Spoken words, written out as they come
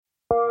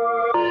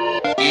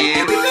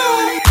Here we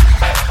go.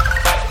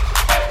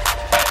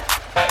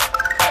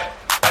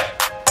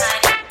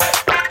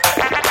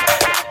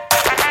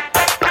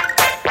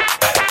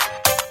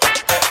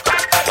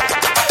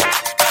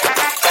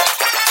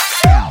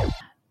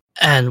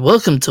 And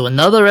welcome to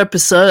another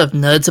episode of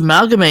Nerds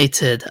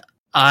Amalgamated.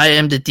 I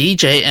am the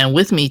DJ, and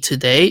with me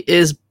today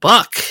is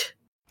Buck.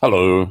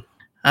 Hello.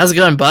 How's it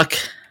going, Buck?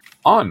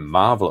 I'm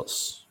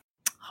marvellous.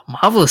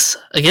 Marvelous.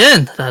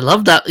 Again, I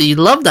love that. You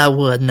love that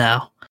word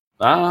now.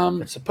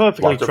 It's a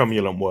perfectly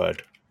cromulent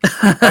word.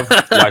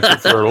 I've liked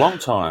it for a long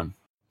time.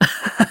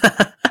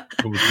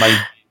 It was made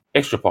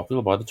extra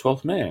popular by the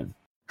 12th Man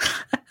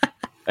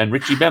and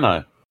Richie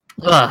Benno.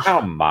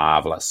 How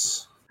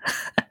marvellous.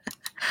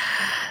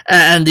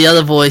 And the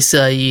other voice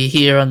you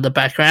hear on the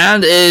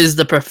background is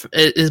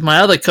is my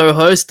other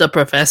co-host, the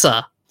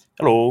Professor.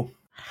 Hello.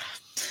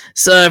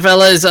 So,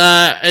 fellas,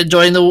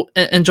 enjoying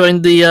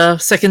the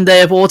second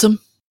day of autumn?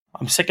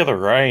 I'm sick of the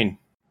rain.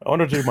 I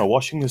want to do my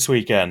washing this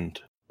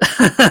weekend.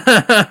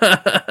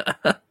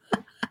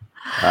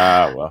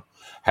 Well.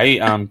 Hey,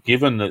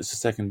 given that it's the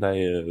second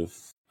day of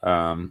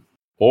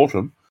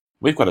autumn,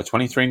 we've got a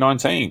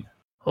 2319.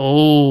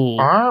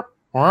 Oh.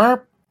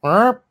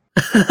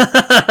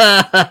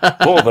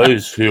 For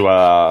those who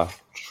are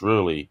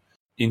truly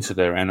into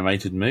their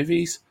animated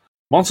movies,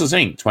 Monsters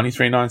Inc.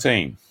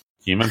 2319.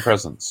 Human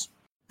Presence.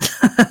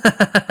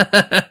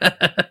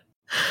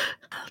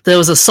 There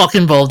was a sock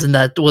involved in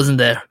that, wasn't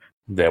there?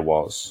 There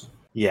was.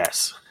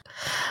 Yes.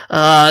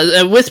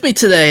 With me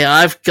today,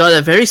 I've got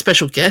a very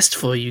special guest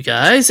for you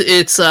guys.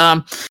 It's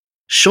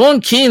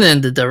Sean Keenan,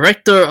 the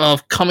director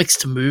of Comics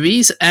to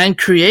Movies and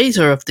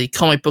creator of the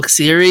comic book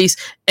series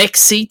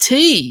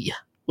XCT,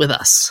 with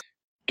us.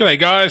 G'day,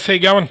 guys. How you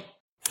going?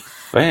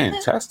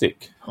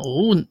 Fantastic.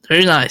 Oh,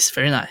 very nice,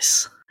 very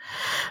nice.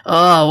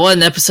 Oh, what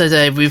an episode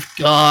today. We've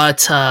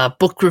got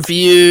book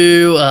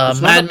review,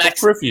 Mad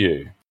Max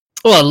review.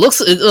 Well, it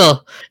looks.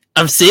 Well,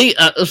 I'm seeing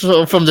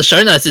from the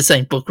show notes it's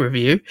saying book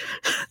review.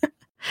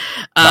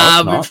 No,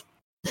 it's not.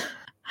 Keep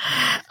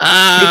in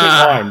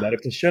mind that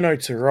if the show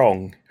notes are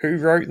wrong, who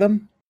wrote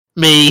them?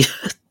 Me.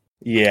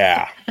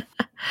 Yeah.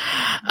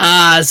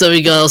 So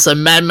we got also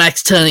Mad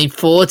Max turning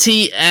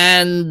 40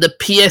 and the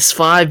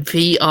PS5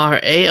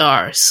 VR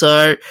AR.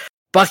 So,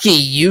 Bucky,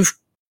 you've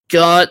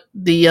got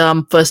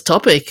the first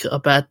topic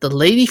about the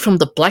lady from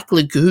the Black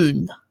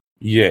Lagoon.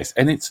 Yes,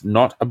 and it's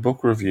not a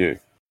book review.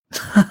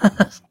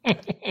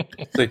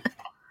 So,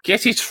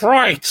 get it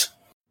right.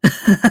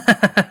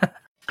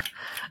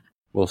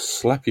 We'll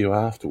slap you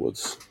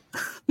afterwards.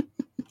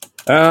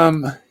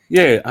 One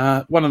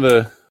of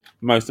the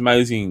most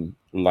amazing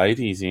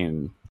ladies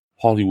in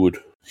Hollywood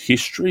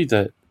history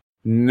that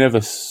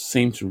never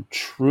seemed to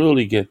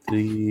truly get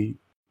the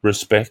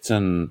respect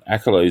and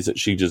accolades that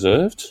she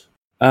deserved.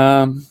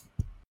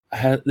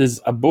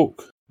 There's a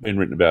book been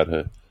written about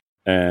her,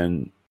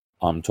 and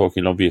I'm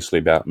talking obviously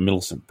about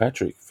Millicent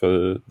Patrick,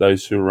 for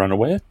those who are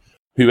unaware,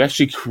 who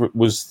actually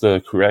was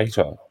the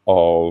creator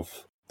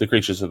of the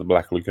Creatures of the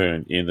Black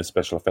Lagoon in the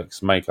special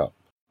effects makeup.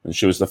 And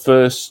she was the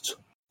first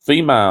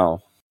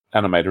female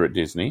animator at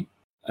Disney,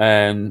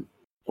 and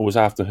it was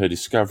after her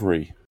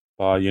discovery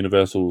by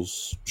Universal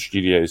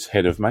Studios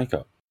head of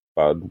makeup,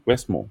 Bud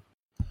Westmore.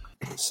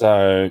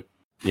 So,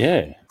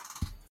 yeah,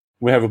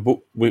 we have a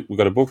book. We've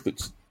got a book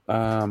that's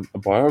a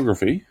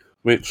biography,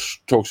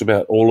 which talks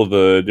about all of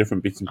the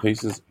different bits and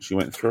pieces she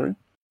went through,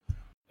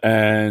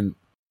 and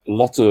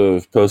lots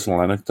of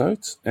personal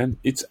anecdotes. And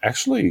it's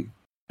actually,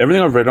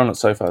 everything I've read on it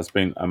so far has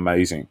been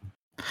amazing.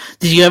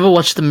 Did you ever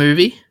watch the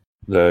movie?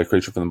 The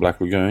Creature from the Black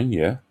Lagoon,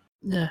 yeah.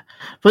 Yeah,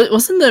 but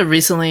wasn't there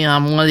recently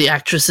one of the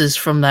actresses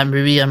from that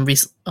movie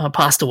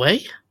passed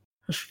away?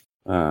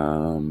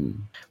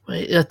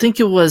 Wait, I think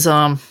it was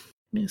give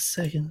me a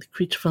second. The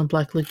Creature from the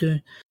Black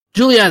Lagoon.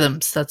 Julie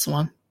Adams, that's the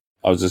one.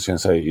 I was just going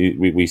to say,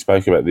 we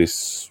spoke about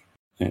this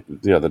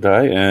the other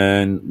day,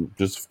 and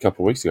just a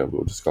couple of weeks ago we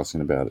were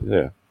discussing about it.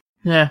 Yeah,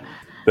 yeah.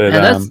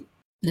 But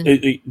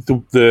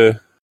the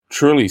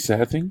truly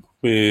sad thing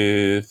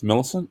with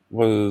Millicent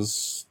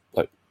was,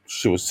 like,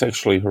 she was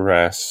sexually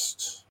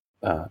harassed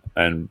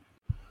and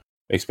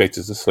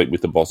expected to sleep with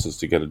the bosses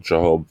to get a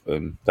job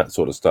and that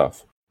sort of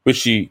stuff, which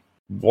she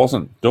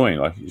wasn't doing.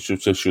 Like, she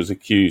was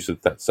accused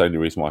that that's the only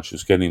reason why she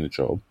was getting the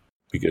job,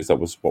 because that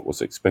was what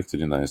was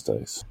expected in those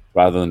days,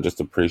 rather than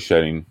just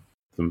appreciating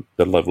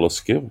the level of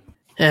skill.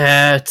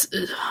 Yeah,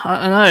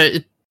 I know.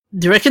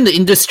 Do you reckon the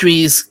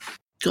industry's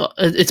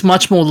it's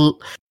much more?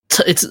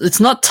 It's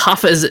not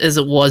tough as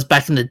it was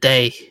back in the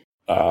day.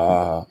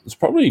 It's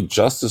probably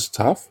just as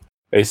tough.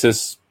 It's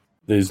just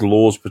there's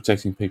laws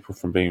protecting people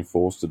from being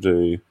forced to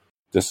do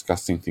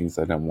disgusting things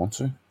they don't want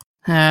to.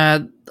 I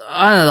don't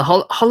know.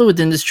 The Hollywood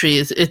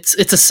industry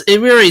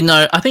we already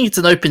know. I think it's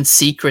an open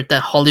secret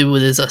that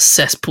Hollywood is a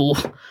cesspool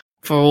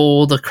for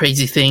all the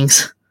crazy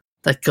things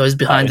that goes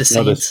behind the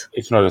scenes.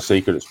 It's not a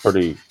secret. It's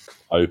pretty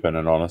open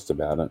and honest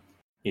about it.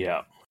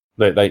 Yeah.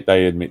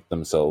 They admit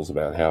themselves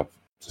about how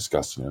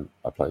disgusting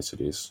a place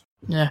it is.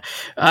 Yeah,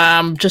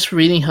 just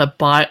reading her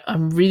bio.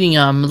 I'm reading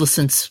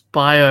Millicent's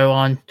bio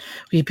on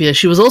Wikipedia.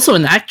 She was also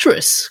an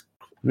actress,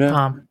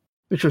 Yeah.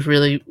 which was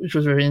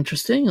very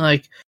interesting.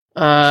 Like,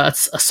 a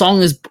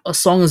song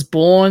is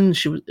born.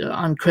 She was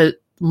uncredited.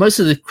 Most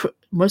of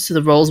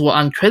the roles were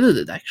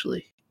uncredited.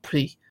 Actually,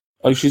 pretty.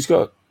 Like she's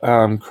got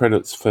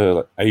credits for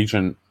like,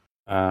 Agent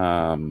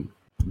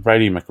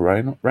Brady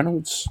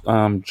McReynolds,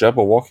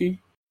 Jabberwocky,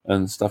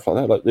 and stuff like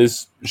that. Like,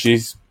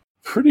 she's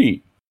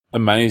pretty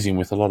amazing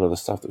with a lot of the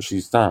stuff that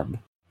she's done.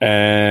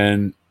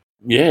 And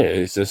yeah,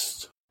 it's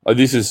just like,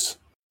 this is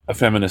a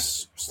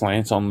feminist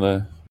slant on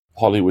the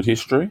Hollywood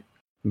history,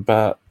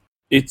 but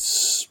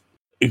it's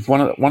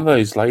one of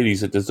those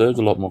ladies that deserves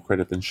a lot more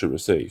credit than she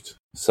received.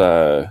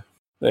 So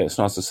yeah, it's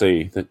nice to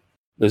see that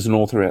there's an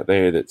author out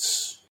there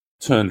that's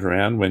turned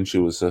around when she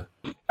was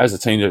as a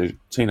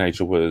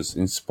teenager was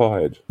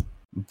inspired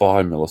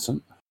by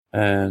Millicent,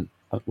 and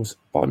was it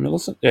by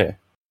Millicent? Yeah.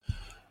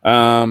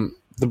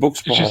 The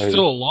book's by. Is she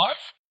still alive?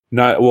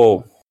 No,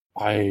 well,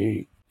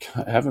 I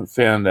haven't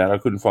found that. I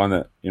couldn't find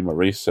that in my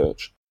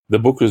research. The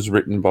book was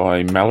written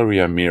by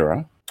Mallory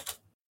O'Meara,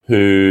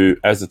 who,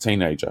 as a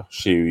teenager,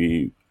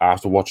 she,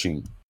 after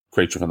watching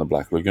Creature from the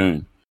Black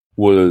Lagoon,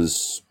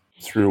 was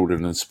thrilled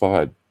and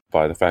inspired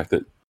by the fact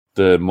that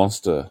the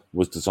monster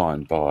was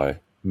designed by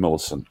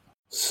Millicent.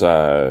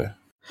 So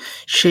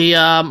she,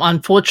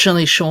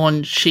 unfortunately,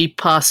 Sean, she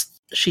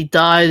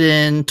died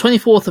in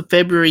 24th of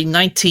February,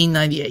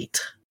 1998.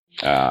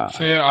 So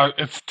yeah,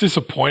 it's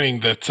disappointing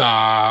that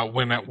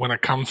when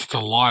it comes to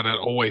light, it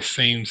always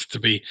seems to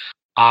be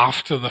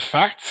after the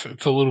fact.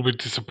 It's a little bit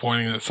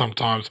disappointing that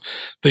sometimes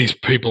these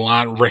people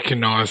aren't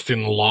recognised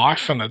in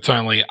life, and it's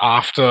only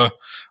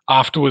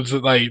afterwards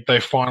that they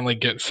finally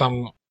get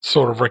some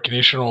sort of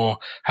recognition or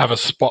have a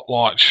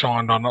spotlight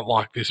shined on it,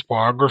 like this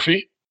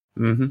biography.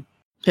 Mm-hmm.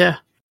 Yeah.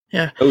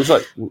 It was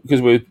like,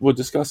 because we're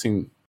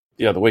discussing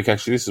the other week.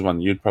 Actually, this is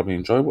one you'd probably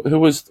enjoy. What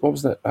was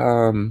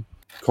that?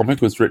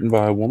 Comic was written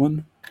by a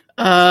woman.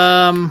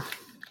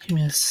 Give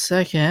me a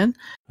second.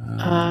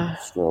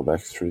 Scroll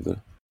back through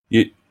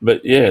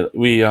but yeah,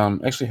 we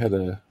actually had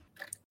a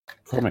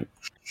comic,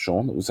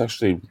 Sean. It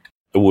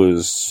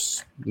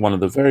was one of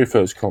the very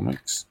first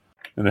comics,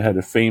 and it had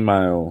a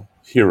female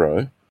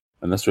hero,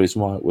 and that's the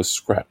reason why it was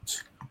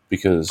scrapped,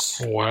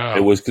 because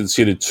it was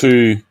considered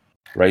too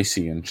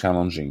racy and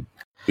challenging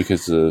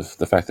because of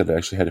the fact that it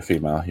actually had a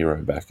female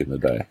hero back in the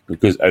day.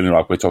 Because, and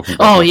like we're talking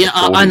about,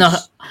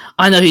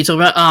 I know who you're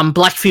talking about.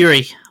 Black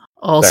Fury,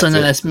 also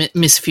known as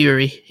Miss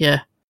Fury.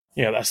 Yeah,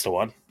 that's the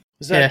one.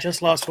 Was that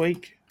just last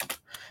week?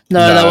 No,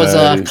 that was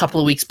a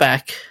couple of weeks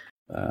back.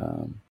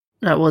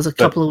 That was a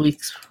couple of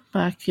weeks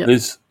back. Yeah,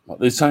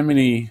 there's so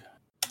many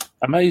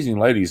amazing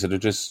ladies that have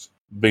just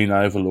been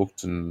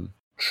overlooked and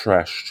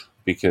trashed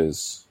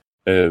because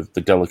of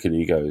the delicate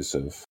egos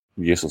of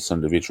useless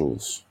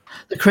individuals.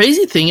 The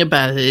crazy thing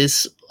about it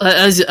is,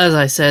 as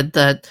I said,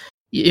 that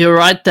you're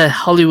right that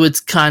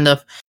Hollywood's kind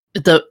of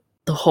the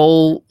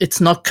whole.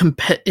 It's not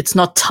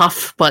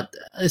tough, but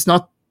it's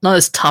not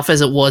as tough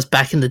as it was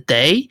back in the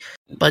day.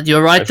 But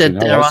you're right that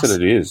there are.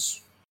 It is.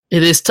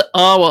 It is.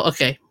 Oh well,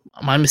 okay,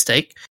 my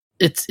mistake.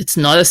 It's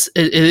not as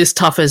it is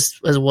tough as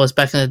it was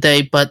back in the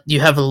day, but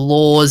you have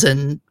laws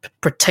and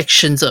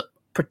protections of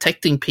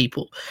protecting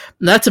people.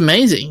 And that's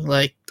amazing.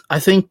 Like, I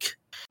think.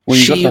 Well,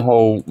 you've got the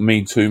whole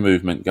Me Too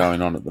movement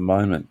going on at the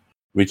moment,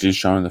 which is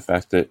showing the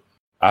fact that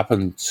up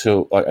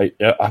until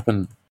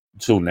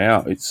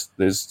now,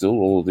 there's still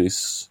all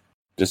this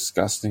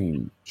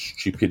disgusting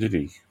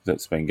stupidity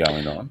that's been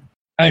going on.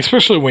 And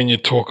especially when you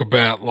talk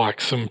about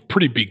like some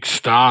pretty big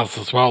stars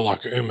as well,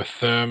 like Uma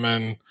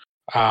Thurman,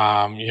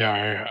 like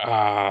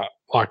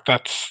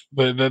that's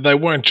they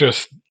weren't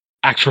just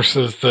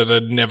actresses that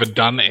had never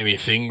done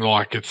anything.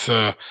 Like it's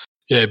a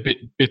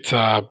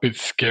bit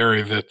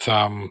scary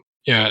that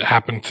it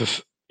happened to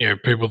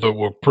people that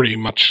were pretty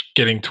much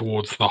getting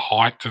towards the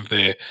height of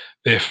their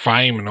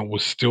fame, and it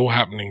was still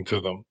happening to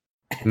them.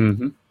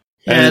 Mm-hmm.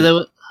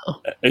 Yeah,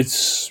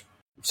 it's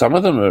some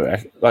of them are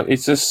like,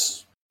 it's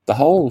just the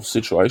whole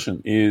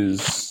situation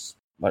is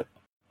like,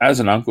 as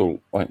an uncle,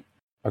 like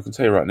I can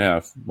tell you right now,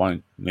 if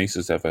my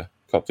nieces ever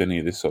copped any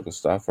of this sort of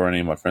stuff, or any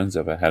of my friends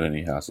ever had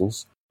any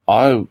hassles,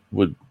 I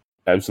would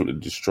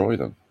absolutely destroy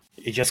them.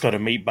 You just got to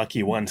meet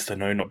Bucky once to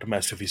know not to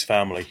mess with his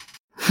family.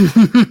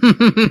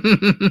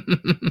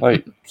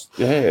 Like,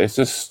 yeah, it's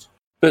just,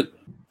 but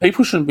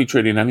people shouldn't be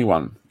treating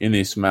anyone in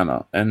this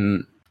manner,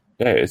 and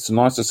yeah, it's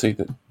nice to see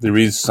that there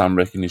is some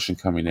recognition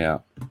coming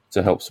out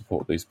to help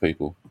support these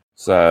people.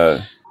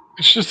 So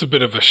it's just a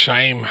bit of a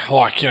shame,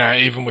 like,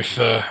 even with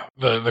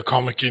the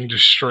comic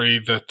industry,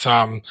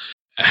 that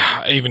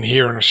even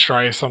here in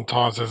Australia,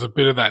 sometimes there's a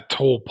bit of that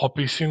tall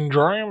poppy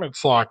syndrome.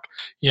 It's like,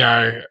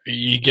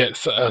 you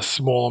get a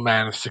small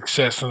amount of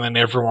success and then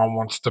everyone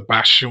wants to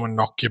bash you and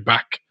knock you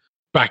back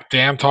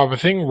down type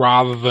of thing,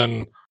 rather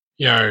than,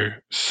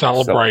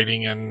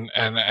 celebrating and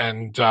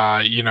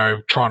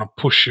trying to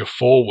push you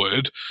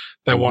forward.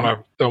 They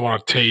want to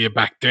tear you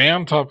back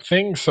down type of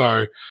thing.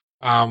 So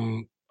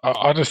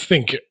I just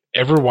think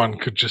everyone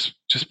could just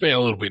be a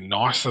little bit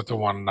nicer to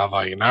one another.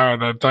 And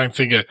I don't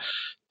think it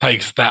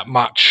takes that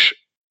much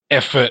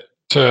effort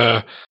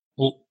to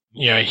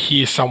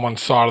hear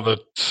someone's side of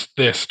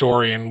their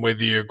story, and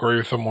whether you agree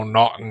with them or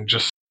not, and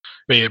just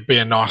be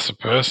a nicer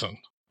person.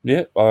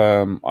 Yeah,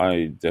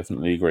 I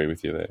definitely agree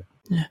with you there.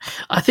 Yeah,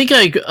 I think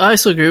I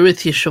also agree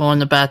with you,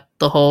 Sean, about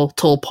the whole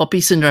tall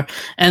poppy syndrome.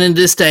 And in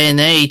this day and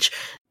age,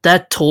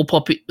 that tall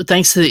poppy,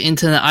 thanks to the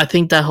internet, I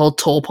think that whole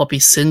tall poppy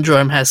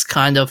syndrome has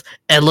kind of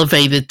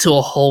elevated to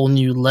a whole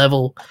new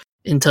level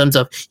in terms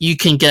of you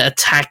can get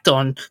attacked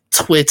on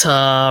Twitter,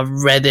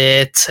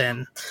 Reddit,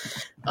 and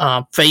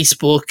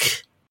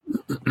Facebook.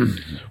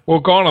 Well,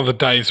 gone are the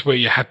days where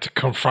you had to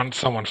confront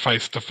someone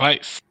face to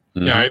face.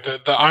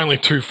 The only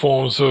two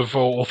forms of,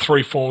 or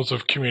three forms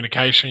of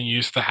communication you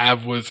used to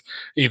have was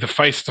either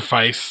face to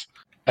face,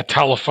 a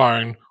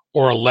telephone,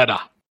 or a letter.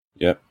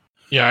 Yep.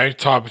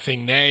 Type of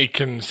thing. Now you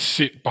can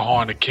sit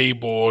behind a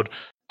keyboard,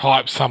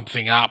 type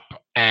something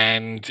up,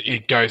 and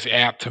it goes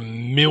out to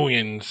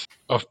millions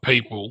of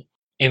people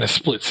in a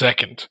split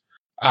second.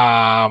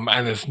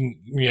 And there's,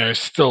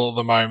 still at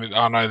the moment,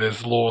 I know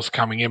there's laws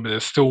coming in, but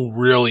there's still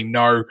really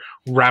no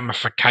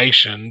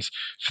ramifications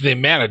for the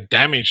amount of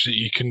damage that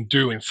you can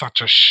do in such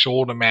a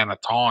short amount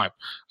of time.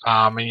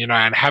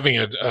 And having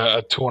a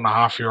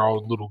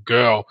 2.5-year-old little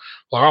girl,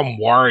 like, I'm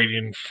worried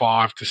in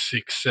 5 to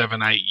 6,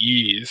 7, 8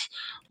 years,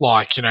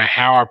 like,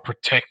 how I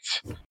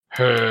protect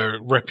her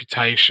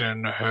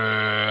reputation,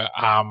 her,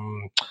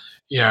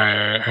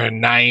 her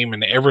name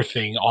and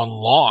everything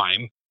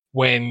online,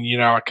 when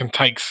it can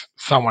take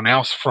someone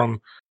else from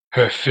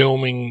her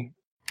filming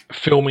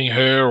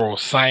her, or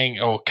saying,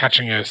 or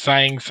catching her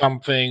saying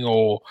something,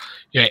 or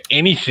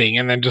anything,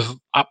 and then just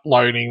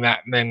uploading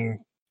that, and then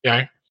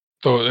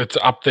so it's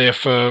up there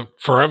for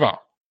forever.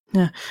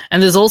 Yeah,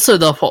 and there's also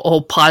the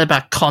whole part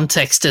about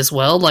context as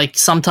well. Like,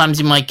 sometimes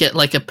you might get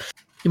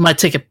you might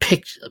take a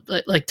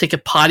take a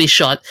party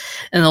shot,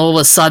 and all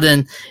of a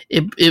sudden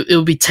it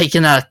will be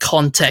taken out of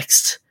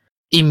context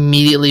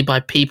immediately by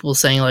people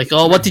saying, like,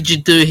 "Oh, what did you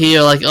do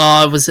here?" Like,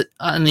 "Oh, it was,"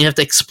 and you have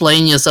to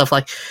explain yourself,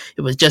 like,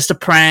 "It was just a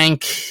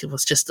prank. It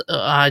was just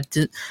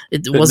it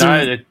wasn't."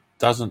 No, it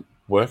doesn't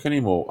work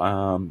anymore.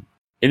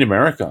 In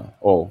America,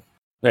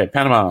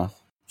 Panama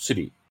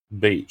City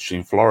Beach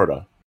in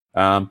Florida,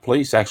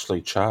 police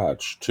actually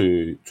charge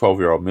to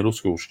 12-year-old middle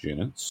school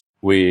students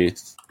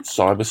with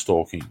cyber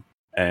stalking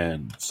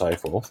and so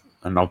forth.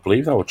 And I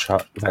believe they will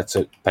charge. That's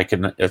it.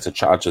 It's a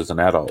charge as an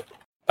adult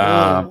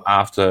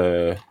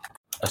after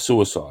a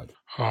suicide.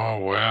 Oh,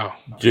 wow.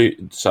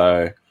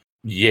 So,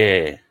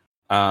 yeah.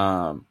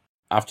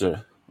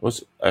 After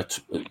I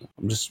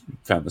just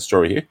found the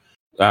story here.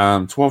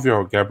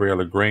 12-year-old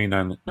Gabriella Green,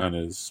 known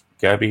as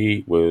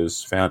Gabby,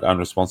 was found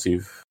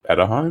unresponsive at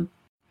her home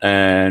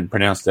and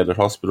pronounced dead at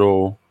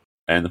hospital.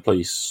 And the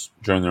police,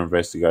 during their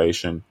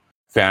investigation,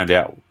 found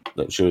out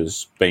that she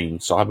was being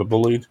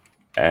cyberbullied,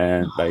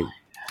 and they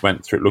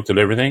looked at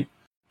everything,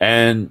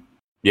 and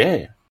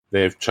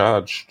they've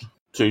charged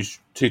two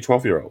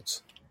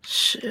 12-year-olds.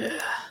 Sure.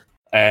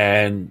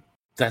 And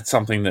that's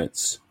something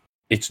it's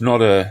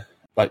not a,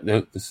 like,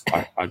 I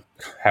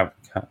can't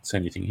say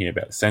anything here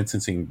about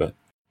sentencing, but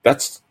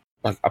that's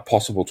like a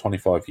possible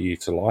 25-year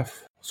to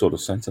life sort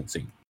of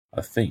sentencing,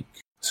 I think.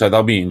 So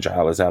they'll be in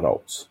jail as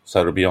adults, so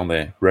it'll be on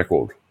their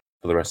record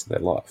for the rest of their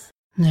life.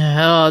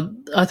 Yeah,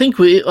 I think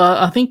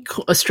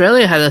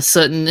Australia had a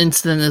certain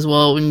incident as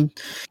well in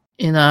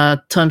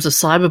terms of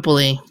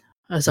cyberbullying,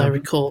 as I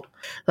recall.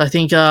 I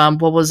think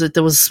what was it?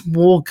 There was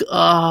more.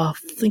 I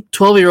think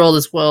 12-year-old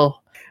as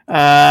well,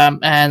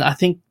 and I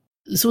think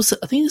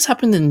this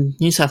happened in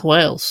New South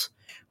Wales,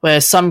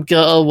 where some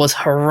girl was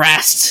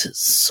harassed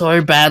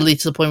so badly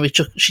to the point where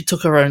she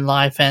took her own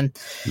life, and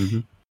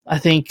I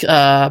think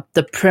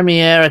the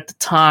Premier at the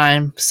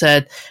time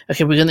said,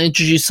 "Okay, we're going to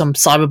introduce some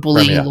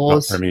cyberbullying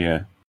laws." Not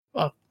Premier.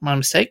 Oh, my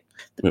mistake.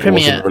 It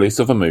wasn't the release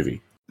of a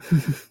movie.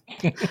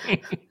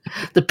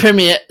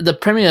 The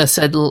Premier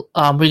said, "We're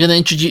going to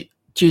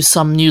introduce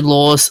some new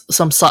laws,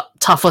 some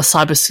tougher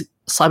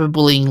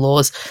cyberbullying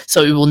laws,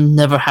 so it will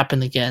never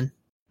happen again."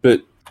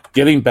 But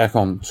getting back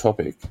on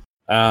topic,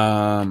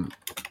 the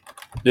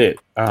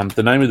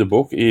name of the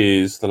book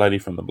is The Lady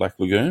from the Black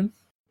Lagoon,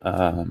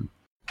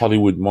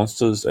 Hollywood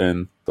Monsters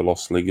and the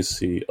Lost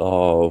Legacy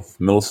of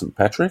Millicent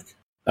Patrick.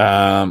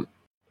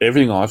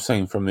 Everything I've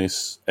seen from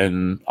this,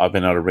 and I've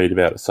been able to read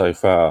about it so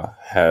far,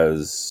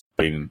 has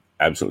been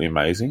absolutely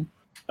amazing.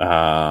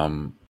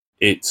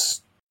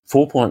 It's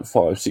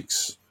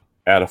 4.56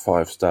 out of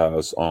 5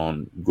 stars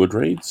on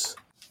Goodreads,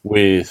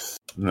 with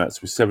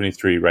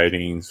 73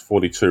 ratings,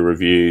 42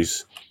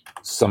 reviews,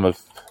 some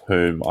of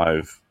whom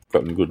I've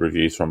gotten good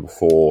reviews from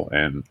before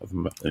and I've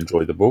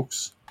enjoyed the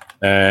books.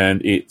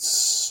 And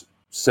it's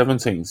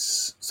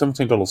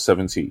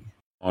 $17.70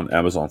 on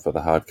Amazon for the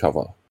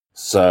hardcover.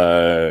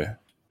 So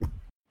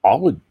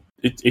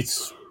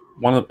it's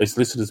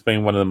listed as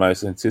being one of the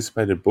most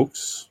anticipated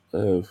books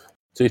of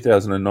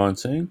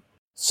 2019.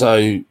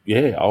 So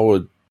yeah, I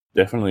would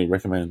definitely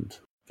recommend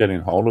getting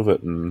hold of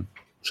it and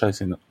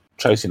chasing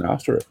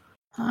after it.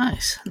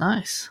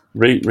 Nice.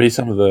 Read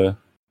some of the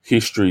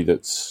history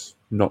that's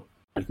not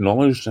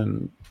acknowledged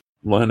and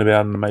learn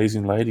about an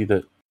amazing lady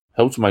that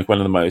helped make one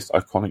of the most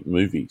iconic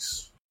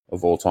movies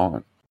of all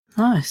time.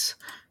 Nice.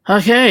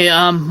 Okay,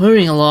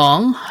 moving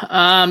along.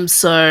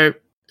 So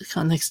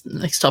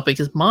next topic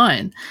is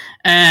mine,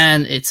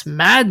 and it's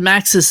Mad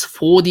Max's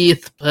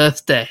 40th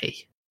birthday.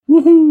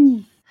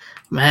 Woohoo!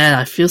 Man,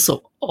 I feel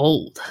so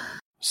old.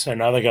 So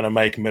now they're going to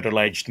make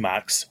middle-aged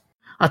Max.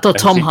 I thought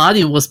Tom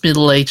Hardy was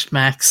middle-aged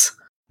Max.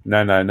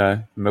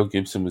 No. Mel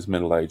Gibson was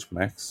middle-aged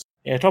Max.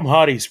 Yeah, Tom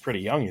Hardy's pretty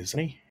young, isn't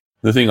he?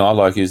 The thing I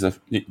like is that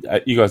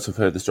you guys have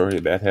heard the story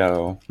about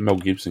how Mel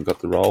Gibson got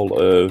the role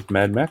of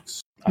Mad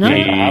Max. No. I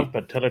think I have,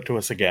 but tell it to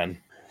us again.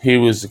 He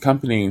was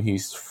accompanying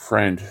his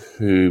friend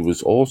who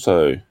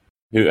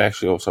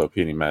actually also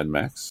appeared in Mad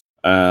Max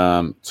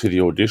to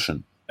the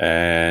audition,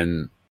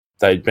 and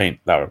they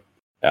were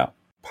out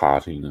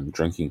partying and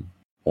drinking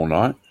all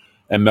night,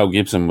 and Mel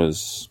Gibson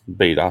was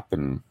beat up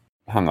and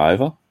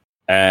hungover,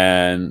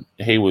 and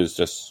he was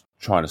just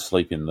trying to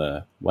sleep in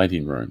the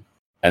waiting room,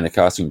 and the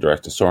casting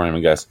director saw him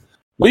and goes,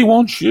 "We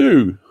want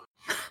you."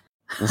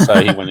 And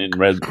so he went in and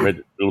read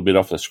a little bit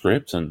off the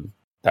script, and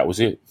that was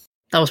it.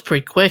 That was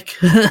pretty quick.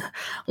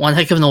 One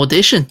heck of an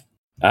audition.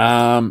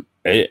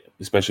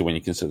 Especially when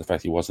you consider the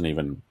fact he wasn't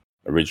even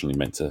originally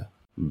meant to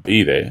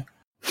be there,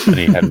 and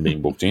he hadn't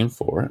been booked in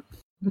for it.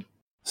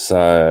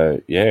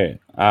 So yeah,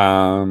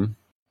 I'm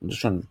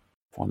just trying to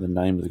find the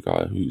name of the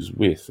guy who's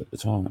with at the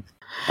time.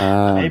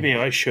 Maybe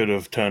I should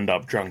have turned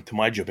up drunk to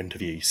my job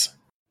interviews.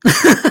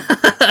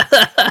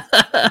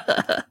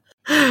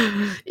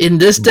 In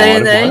this day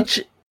and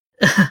age,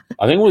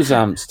 I think it was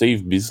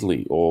Steve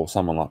Bisley or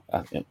someone like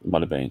that. It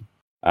might have been.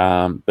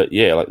 But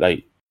yeah,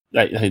 like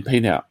they'd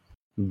been out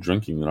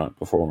drinking the night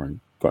before and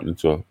gotten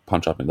into a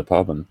punch up in the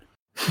pub, and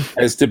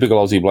as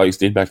typical Aussie blokes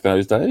did back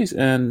those days.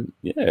 And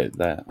yeah,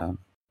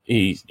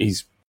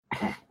 he's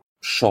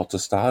shot to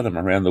stardom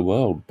around the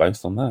world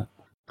based on that.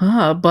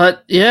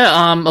 But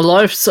yeah, a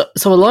lot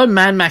of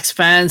Mad Max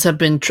fans have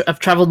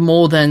traveled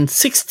more than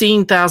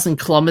 16,000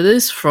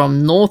 kilometers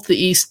from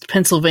northeast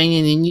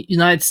Pennsylvania in the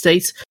United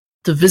States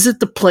to visit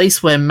the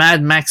place where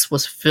Mad Max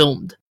was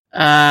filmed.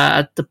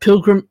 At the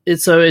Pilgrim,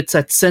 it's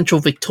at Central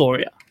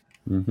Victoria.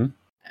 Mm-hmm.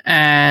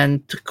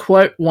 And to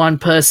quote one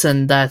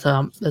person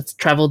that's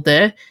traveled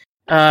there,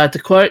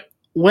 to quote,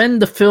 when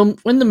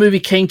the movie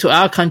came to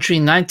our country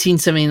in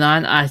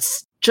 1979, I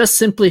just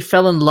simply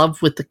fell in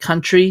love with the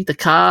country, the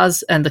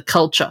cars, and the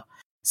culture.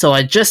 So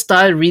I just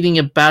started reading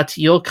about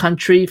your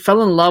country,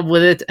 fell in love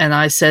with it, and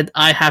I said,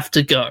 I have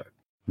to go.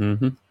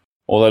 Mm-hmm.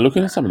 Although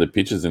looking at some of the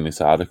pictures in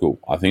this article,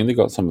 I think they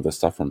got some of the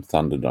stuff from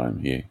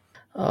Thunderdome here.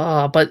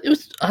 But it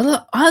was, I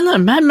don't know,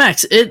 Mad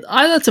Max.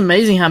 It's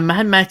amazing how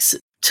Mad Max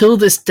till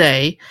this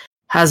day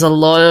has a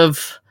lot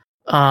of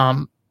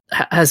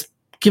has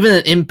given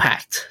an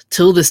impact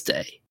till this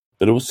day.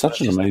 But it was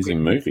such an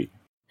amazing movie.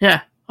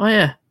 Yeah. Oh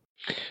yeah.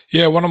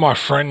 Yeah, one of my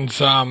friends,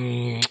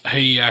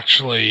 he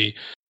actually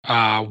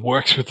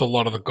works with a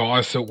lot of the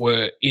guys that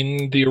were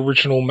in the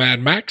original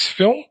Mad Max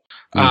film.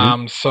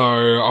 Mm-hmm.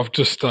 So I've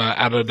just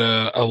added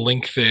a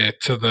link there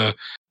to the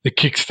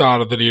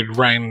Kickstarter that he had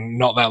ran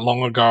not that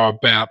long ago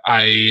about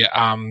a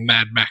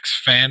Mad Max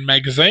fan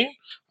magazine.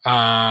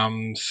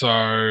 So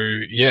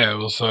yeah, it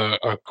was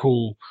a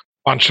cool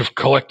bunch of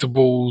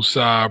collectibles,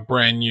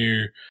 brand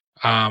new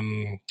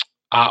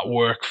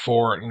artwork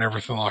for it and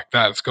everything like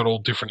that. It's got all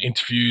different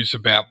interviews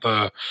about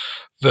the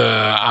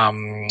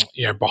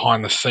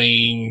behind the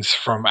scenes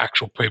from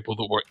actual people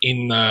that were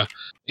in the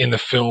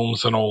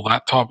films and all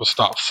that type of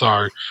stuff.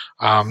 So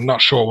I'm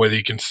not sure whether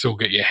you can still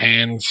get your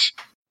hands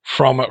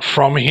from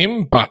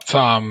him, but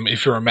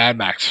if you're a Mad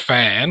Max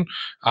fan,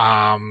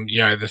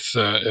 that's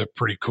a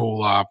pretty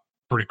cool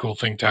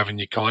thing to have in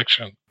your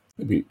collection.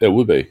 It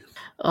would be.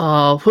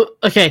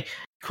 Okay.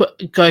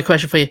 Got a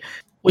question for you.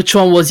 Which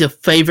one was your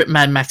favorite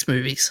Mad Max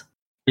movies?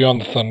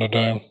 Beyond the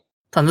Thunderdome.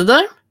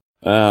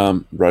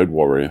 Thunderdome? Road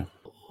Warrior.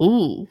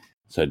 Ooh.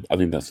 So I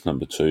think that's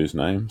number 2's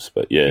names,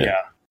 but yeah.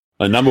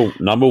 Number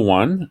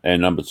 1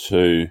 and number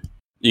 2,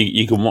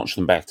 you can watch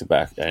them back to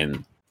back,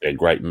 and they're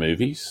great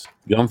movies.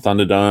 Beyond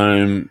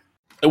Thunderdome,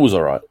 it was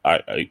all right. I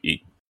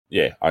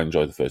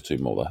enjoyed the first 2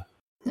 more though.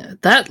 Yeah,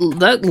 that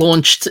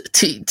launched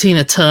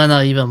Tina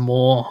Turner even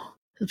more.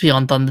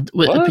 Beyond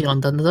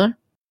Thunderdome.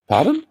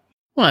 Pardon?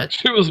 What?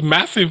 She was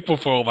massive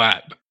before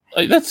that.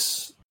 Like,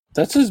 that's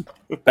as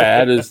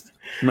bad as.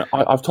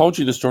 I've told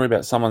you the story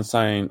about someone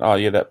saying, "Oh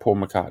yeah, that Paul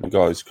McCartney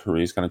guy's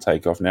career is going to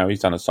take off now.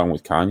 He's done a song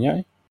with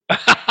Kanye."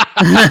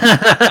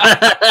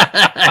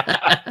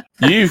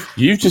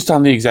 You've just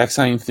done the exact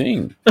same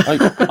thing. Like,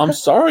 I'm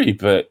sorry,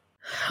 but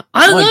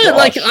I don't know.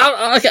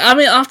 Gosh.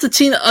 After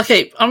Tina.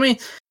 Okay,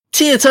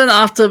 Tina Turner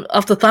after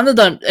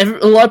Thunderdome,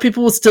 a lot of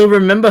people will still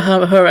remember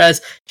her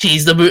as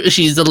she's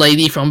the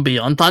lady from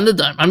Beyond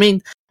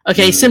Thunderdome.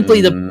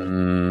 Simply the.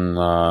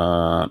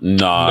 No.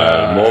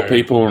 More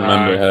people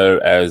remember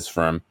her as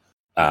from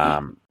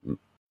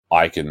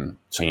Icon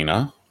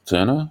Tina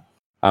Turner.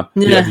 Have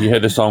you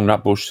heard the song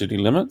Nutbush City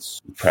Limits?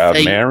 Proud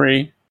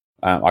Mary.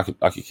 I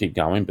could keep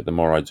going, but the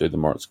more I do, the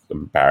more it's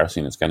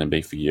embarrassing it's going to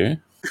be for you.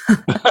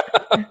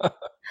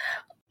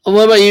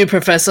 What about you,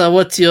 Professor?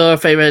 What's your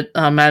favorite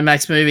Mad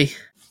Max movie?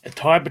 A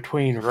tie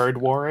between Road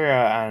Warrior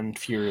and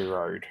Fury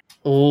Road.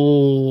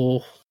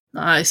 Oh,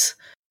 nice.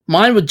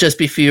 Mine would just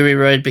be Fury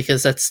Road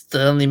because that's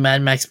the only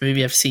Mad Max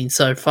movie I've seen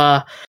so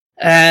far.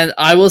 And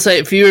I will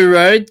say Fury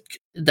Road,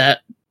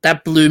 that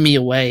blew me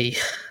away.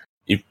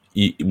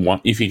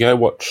 If you go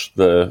watch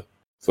the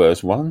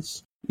first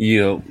ones,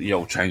 you'll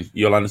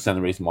understand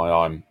the reason why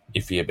I'm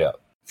iffy about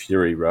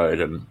Fury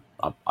Road, and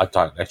I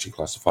don't actually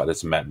classify it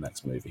as a Mad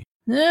Max movie.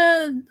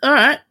 Yeah, all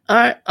right.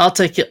 I'll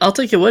take it. I'll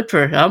take your word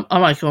for it. I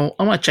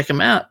might check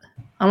him out.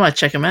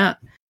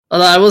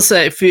 Although I will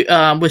say,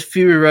 with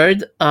Fury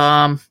Road,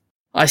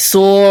 I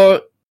saw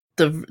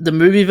the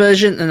movie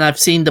version and I've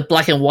seen the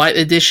black and white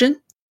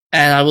edition,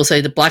 and I will say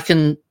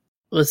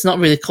it's not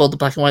really called the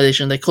black and white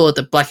edition. They call it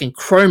the black and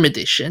chrome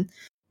edition.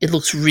 It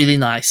looks really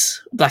nice,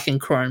 black and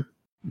chrome.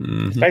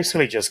 Mm-hmm. It's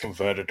basically just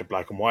converted to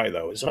black and white,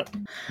 though, isn't it?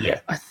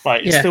 Yeah,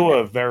 it's still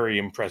a very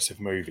impressive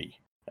movie,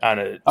 and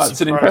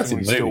it's an impressive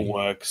movie. Still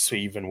works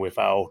even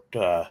without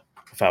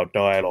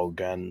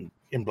dialogue and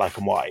in black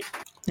and white.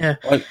 Yeah,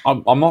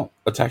 I'm not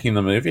attacking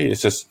the movie.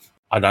 It's just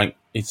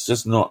It's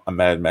just not a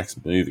Mad Max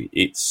movie.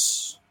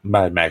 It's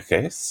Mad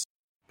Max-esque,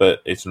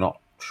 but it's not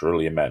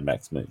truly a Mad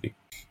Max movie.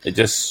 It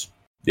just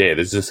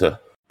there's just a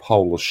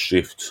polar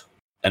shift,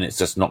 and it's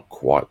just not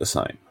quite the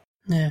same.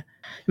 Yeah,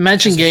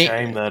 imagine it's a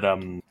shame that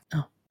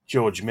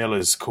George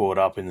Miller's caught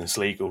up in this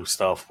legal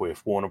stuff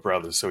with Warner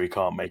Brothers, so he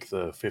can't make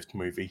the fifth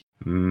movie.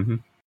 Mm-hmm.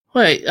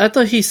 Wait, I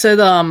thought he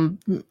said I'm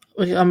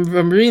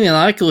reading an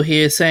article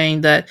here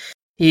saying that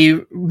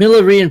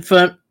Miller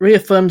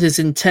reaffirmed his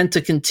intent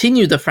to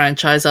continue the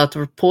franchise after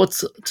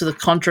reports to the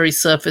contrary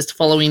surfaced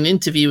following an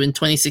interview in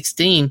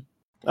 2016.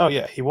 Oh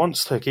yeah, he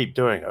wants to keep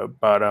doing it,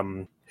 but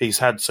he's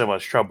had so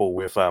much trouble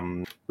with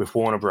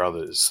Warner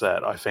Brothers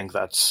that I think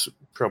that's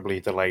probably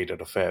delayed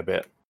it a fair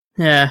bit.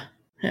 Yeah.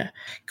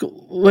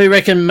 We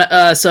reckon.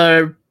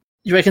 So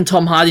you reckon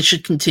Tom Hardy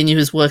should continue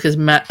his work as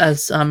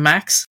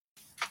Max?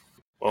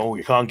 Well,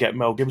 you can't get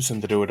Mel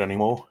Gibson to do it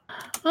anymore.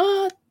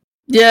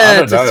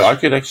 Yeah, I don't know. I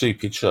could actually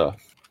picture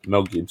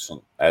Mel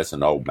Gibson as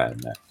an old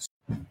Mad Max,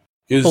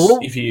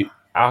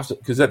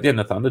 because at the end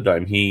of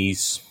Thunderdome,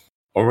 he's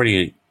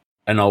already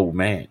an old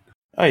man.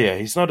 Oh yeah,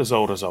 he's not as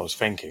old as I was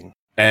thinking.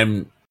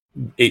 And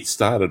it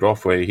started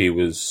off where he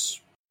was,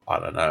 I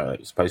don't know,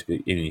 he's supposed to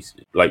be in his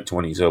late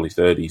 20s, early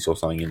 30s or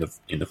something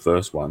in the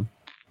first one.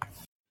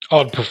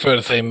 I'd prefer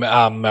to see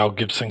Mel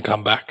Gibson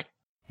come back.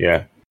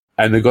 Yeah,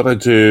 and they've got to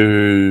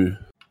do.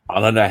 I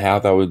don't know how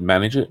they would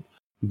manage it,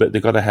 but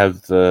they've got to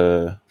have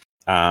the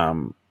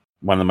one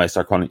of the most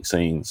iconic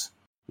scenes,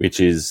 which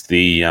is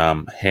the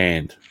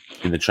hand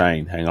in the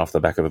chain hanging off the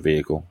back of a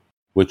vehicle,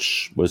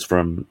 which was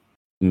from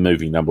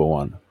movie number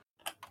 1.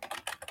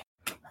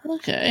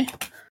 Okay.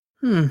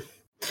 The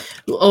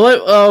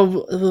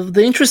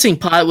interesting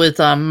part with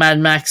Mad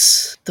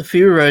Max: The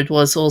Fury Road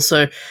was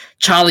also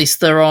Charlize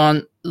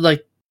Theron.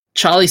 Like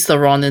Charlize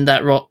Theron in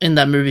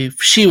that movie,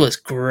 she was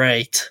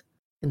great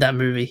in that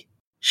movie.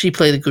 She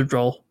played a good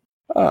role.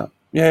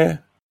 Yeah,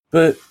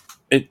 but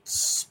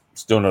it's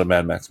still not a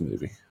Mad Max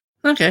movie.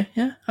 Okay,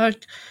 yeah, I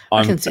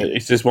can see.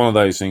 It's just one of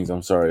those things.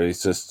 I'm sorry.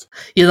 It's just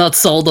you're not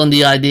sold on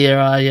the idea,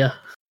 are you?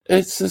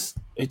 It's just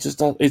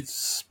not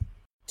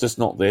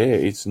there.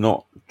 It's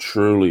not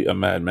truly a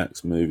Mad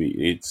Max movie.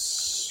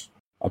 It's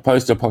a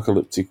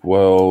post-apocalyptic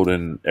world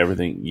and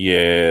everything.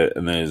 Yeah,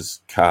 and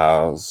there's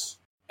cars,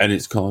 and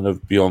it's kind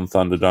of beyond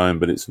Thunderdome,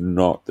 but it's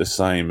not the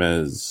same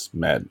as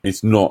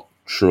It's not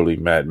truly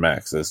Mad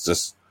Max.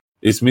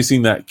 It's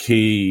missing that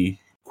key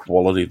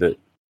quality that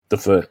the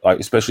first,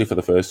 especially for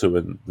the first two,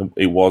 and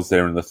it was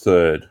there in the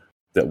third.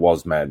 That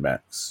was Mad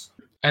Max.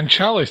 And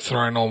Charlize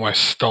Theron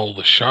almost stole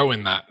the show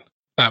in that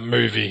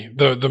movie.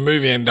 The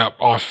movie ended up,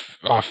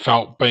 I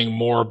felt, being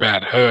more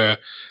about her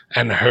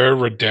and her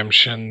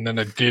redemption than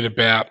it did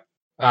about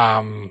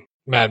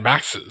Mad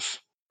Max's.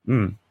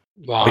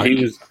 But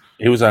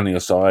he was only a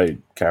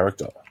side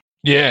character.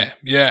 Yeah.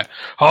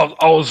 I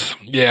was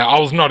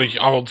not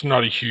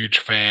a huge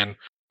fan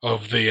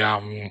of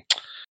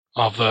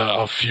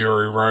of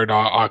Fury Road.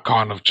 I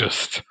kind of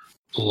just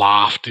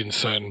laughed in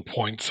certain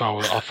points.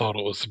 I thought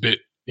it was a bit,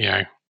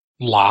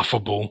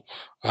 laughable.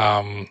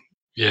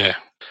 Yeah.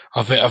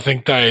 I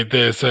think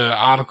there's an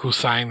article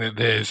saying that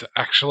there's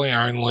actually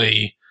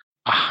only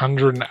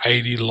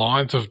 180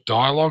 lines of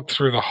dialogue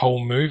through the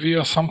whole movie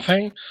or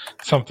something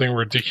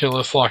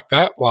ridiculous like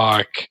that.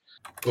 Like,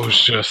 it was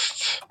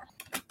just,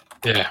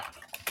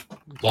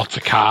 lots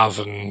of cars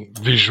and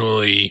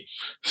visually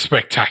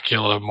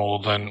spectacular more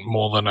than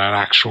an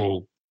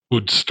actual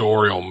good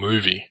story or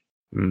movie.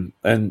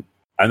 And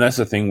that's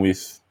the thing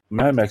with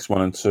Mad Max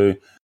 1 and 2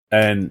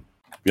 and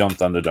Beyond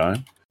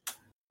Thunderdome.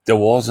 There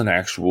was an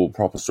actual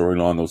proper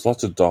storyline. There was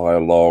lots of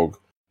dialogue,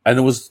 and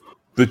there was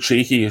the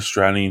cheeky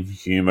Australian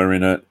humour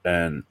in it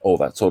and all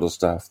that sort of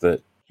stuff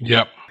that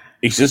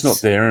it's just not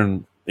there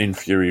in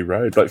Fury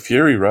Road. But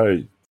Fury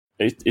Road,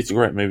 it's a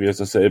great movie, as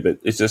I said, but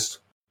it's just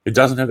it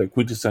doesn't have that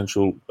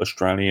quintessential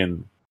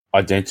Australian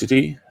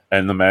identity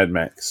and the Mad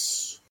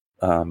Max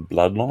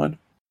bloodline.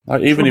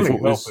 Like, even if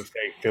it was, if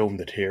they filmed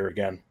it here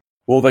again.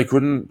 well, they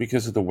couldn't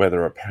because of the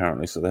weather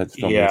apparently, so they had to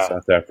film it in Yeah.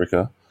 South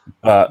Africa.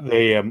 But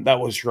That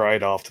was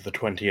right after the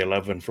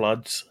 2011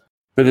 floods.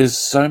 but there's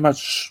so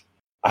much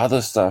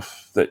other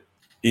stuff that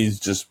is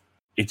just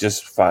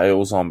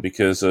fails on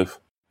because of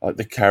like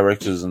the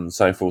characters and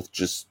so forth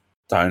just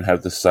don't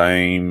have the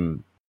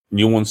same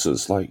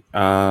nuances. Like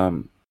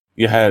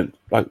you had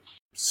like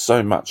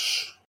so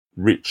much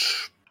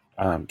rich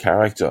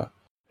character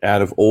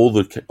out of all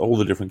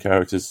the different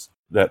characters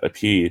that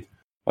appeared.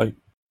 Like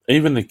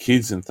even the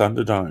kids in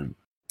Thunderdome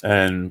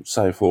and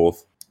so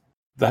forth,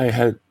 they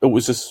had it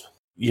was just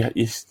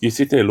you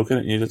sit there looking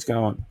at it and you're just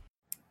going,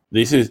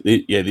 this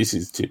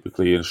is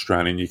typically an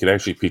Australian. You could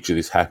actually picture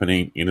this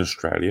happening in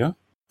Australia.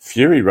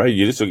 Fury Road,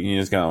 you're just looking,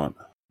 you're just going,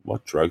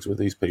 what drugs were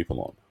these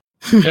people on?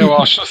 Yeah, well,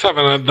 I was just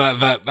having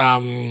that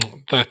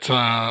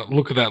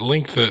look at that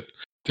link that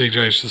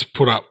DJ's just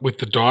put up with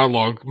the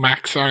dialogue.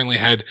 Max only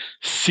had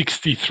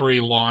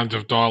 63 lines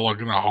of dialogue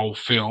in the whole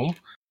film.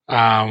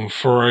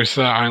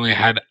 Ferosa only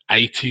had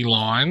 80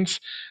 lines,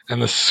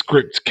 and the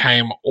script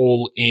came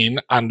all in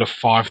under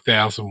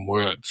 5,000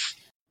 words.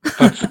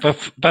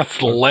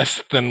 That's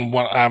less than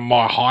what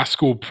my high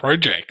school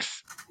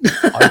projects.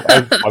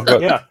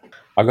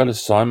 I've got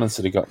assignments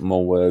that have got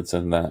more words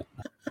than that.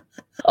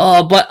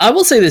 Oh, but I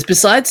will say this: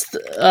 besides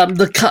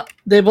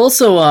they've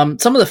also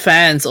some of the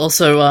fans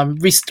also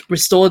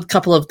restored a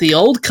couple of the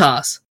old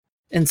cars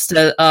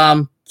instead.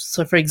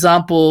 So, for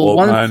example,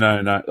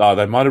 no. Oh,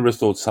 they might have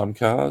restored some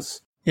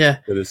cars. Yeah,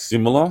 that are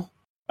similar.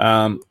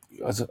 I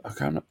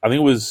think it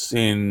was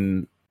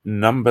in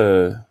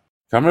number.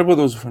 I can't remember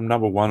whether it was from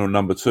number 1 or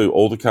number 2.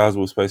 All the cars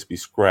were supposed to be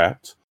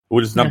scrapped.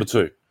 Which is number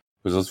 2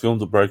 because it was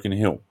filmed at Broken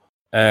Hill,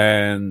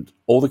 and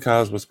all the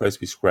cars were supposed to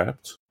be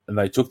scrapped, and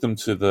they took them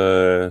to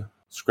the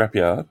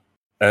scrapyard,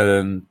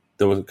 and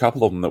there was a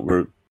couple of them that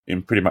were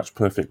in pretty much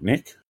perfect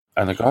nick,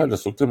 and the guy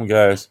just looked at them and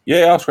goes,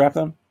 "Yeah, I'll scrap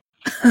them."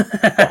 Oh,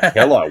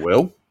 hell, I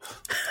will.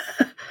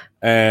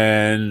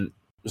 And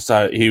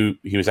so he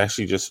was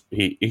actually just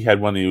he had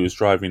one that he was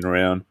driving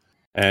around,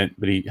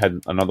 but he had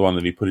another one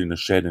that he put in a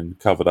shed and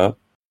covered up.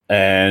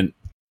 And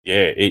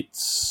yeah,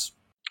 it's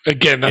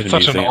again that's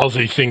such an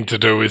Aussie thing to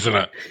do, isn't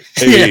it?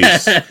 It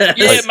is.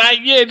 Yeah,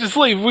 mate. Yeah, just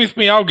leave with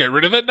me. I'll get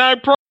rid of it. No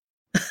problem.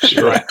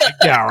 Straight to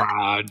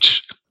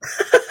garage.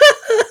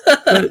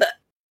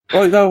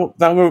 Like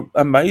they were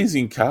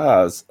amazing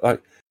cars.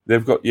 Like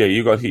they've got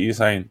you got here. You're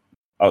saying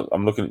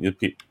I'm looking at your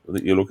pit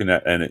that you're looking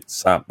at, and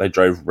it's they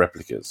drove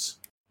replicas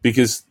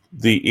because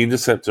the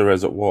Interceptor,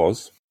 as it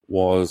was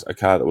a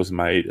car that was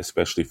made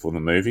especially for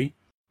the movie,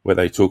 where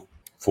they took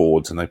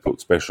Fords and they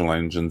put special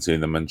engines in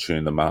them and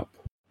tuned them up.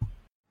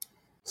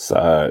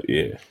 So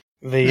yeah,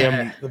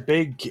 the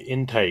big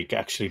intake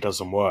actually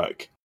doesn't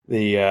work.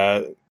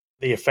 The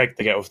effect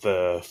they get with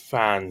the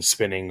fans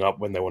spinning up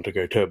when they want to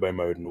go turbo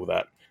mode and all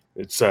that,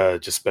 it's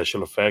just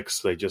special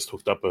effects. They just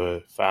hooked up a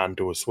fan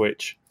to a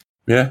switch.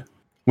 Yeah,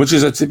 which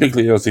is a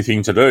typically Aussie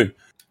thing to do.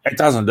 It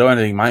doesn't do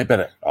anything, mate,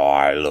 but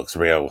it looks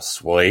real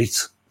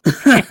sweet.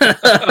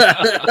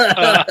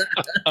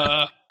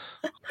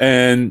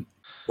 And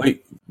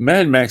like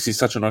Mad Max is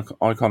such an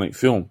iconic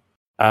film.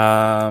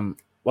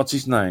 What's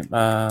his name?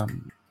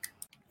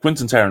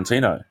 Quentin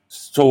Tarantino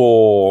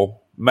saw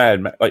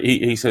Mad Max. Like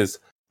he says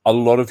a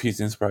lot of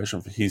his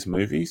inspiration for his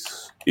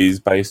movies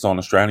is based on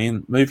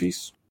Australian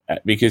movies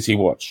because he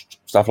watched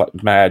stuff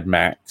like Mad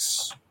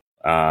Max,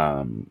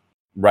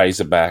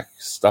 Razorback,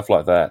 stuff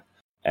like that.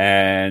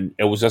 And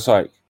it was just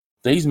like,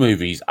 these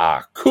movies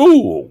are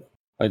cool.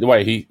 Like the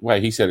way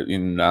he said it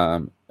in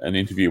an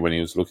interview when he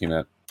was looking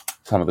at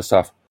some of the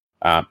stuff.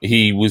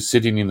 He was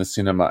sitting in the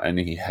cinema and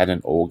he had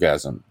an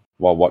orgasm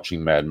while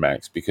watching Mad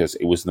Max because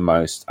it was the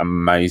most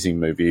amazing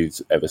movie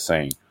he's ever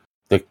seen.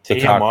 The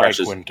car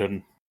crashes,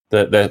 Quentin.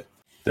 the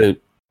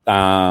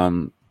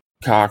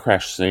car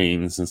crash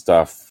scenes and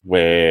stuff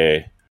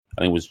where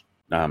I think it was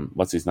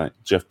what's his name,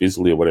 Jeff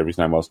Bisley or whatever his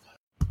name was,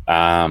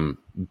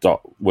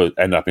 would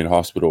end up in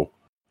hospital.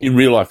 In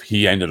real life,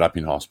 he ended up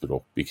in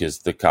hospital because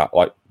the car,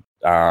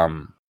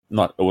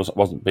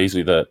 wasn't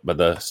Beasley, but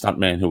the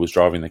stuntman who was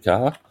driving the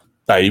car.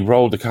 They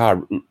rolled the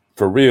car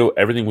for real.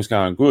 Everything was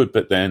going good,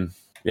 but then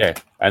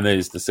and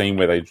there's the scene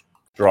where they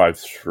drive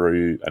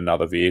through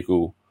another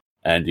vehicle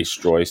and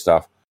destroy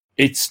stuff.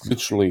 It's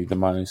literally the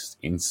most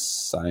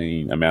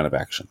insane amount of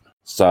action.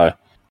 So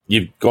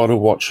you've got to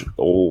watch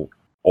all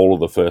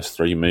of the first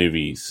 3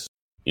 movies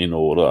in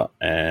order,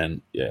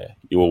 and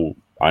you will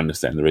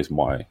understand the reason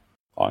why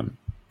I'm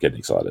getting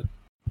excited.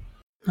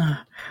 All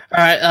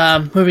right,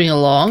 moving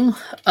along.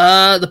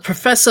 The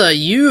Professor,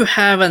 you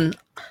have a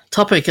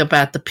topic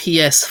about the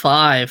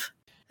PS5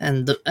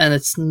 and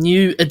its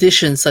new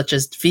additions such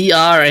as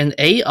VR and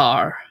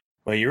AR.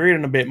 Well, you're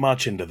reading a bit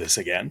much into this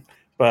again,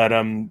 but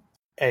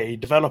a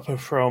developer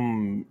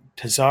from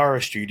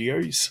Tazara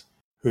Studios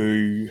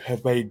who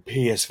have made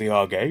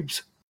PSVR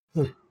games.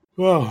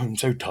 Oh, I'm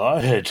so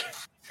tired.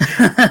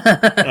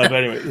 But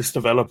anyway, this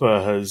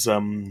developer has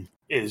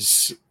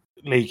is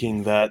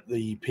leaking that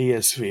the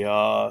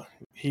PSVR,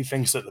 he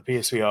thinks that the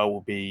PSVR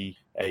will be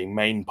a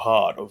main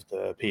part of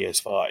the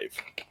PS5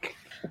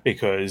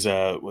 because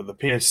the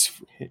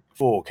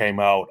PS4 came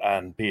out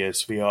and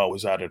PSVR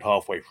was added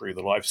halfway through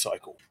the life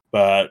cycle.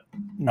 But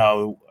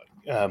now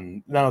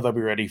they'll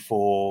be ready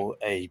for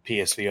a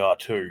PSVR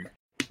 2,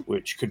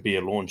 which could be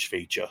a launch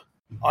feature.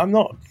 I'm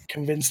not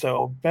convinced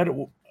though.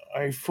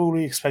 I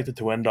fully expect it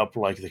to end up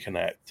like the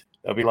Kinect.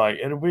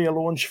 It'll be a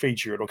launch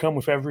feature. It'll come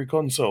with every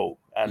console,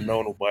 and no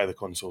one will buy the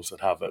consoles that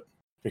have it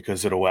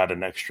because it'll add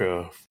an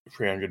extra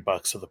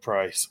 $300 to the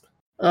price.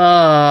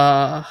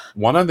 Why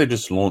don't they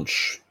just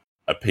launch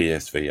a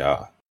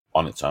PSVR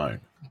on its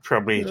own?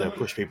 Probably to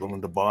push people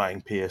into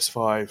buying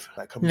PS5.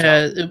 That comes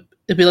out.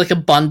 It'd be like a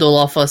bundle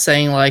offer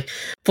saying like,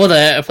 for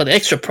the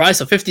extra price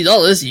of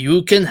 $50,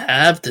 you can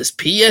have this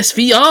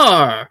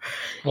PSVR.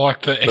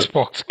 Like the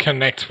Xbox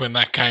Connect when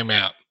that came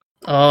out.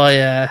 Oh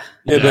yeah.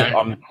 Yeah,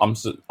 but I'm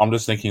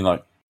just thinking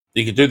like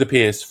you could do the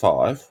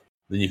PS5,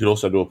 then you could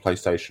also do a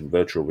PlayStation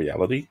virtual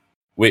reality,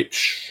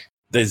 which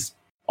there's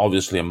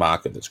obviously a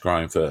market that's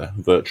growing for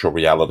virtual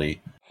reality,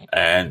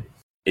 and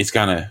it's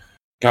going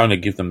to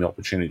give them the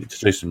opportunity to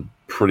do some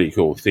pretty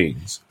cool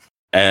things.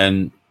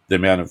 And the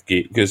amount of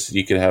gear, because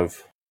you could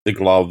have the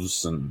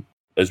gloves and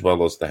as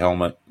well as the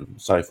helmet and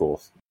so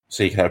forth,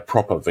 so you can have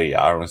proper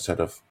VR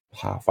instead of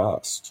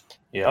half-assed.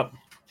 Yep.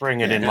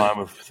 Bring it in line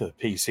with the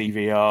PC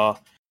VR.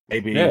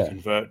 Maybe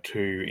convert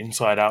to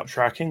inside-out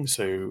tracking,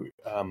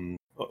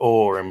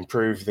 or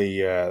improve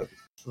the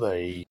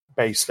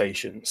base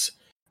stations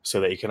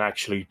so that you can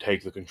actually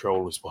take the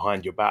controllers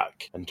behind your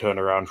back and turn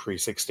around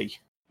 360.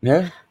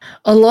 Yeah.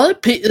 A lot of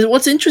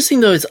what's interesting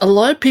though is a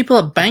lot of people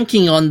are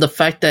banking on the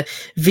fact that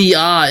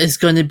VR is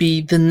going to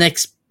be the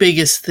next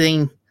biggest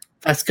thing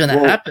that's going to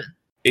happen.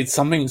 It's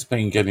something that's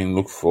been getting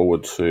looked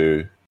forward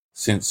to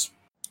since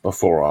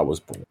before I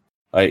was born.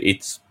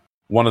 It's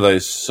one of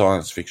those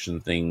science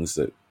fiction things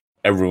that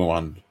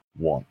everyone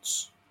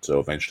wants to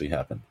eventually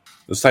happen.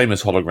 The same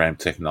as hologram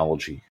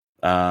technology.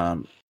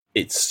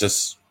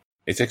 It's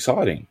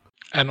exciting.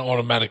 And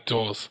automatic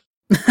doors.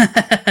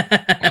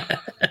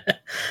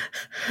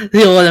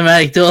 The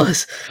automatic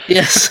doors,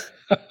 yes.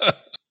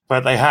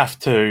 But they have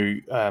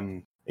to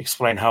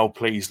explain how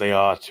pleased they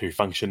are to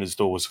function as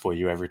doors for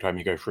you every time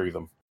you go through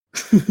them.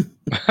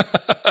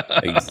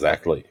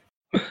 Exactly.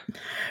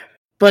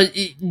 But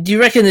do you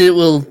reckon it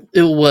will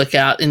work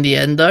out in the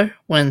end though?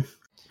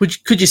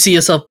 Could you see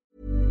yourself?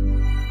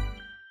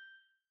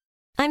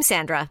 I'm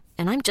Sandra,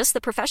 and I'm just the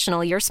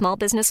professional your small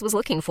business was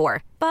looking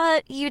for.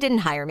 But you didn't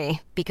hire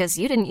me because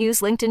you didn't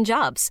use LinkedIn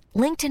Jobs.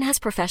 LinkedIn has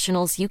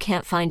professionals you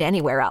can't find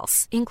anywhere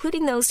else,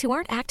 including those who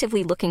aren't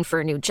actively looking for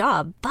a new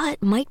job,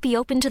 but might be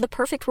open to the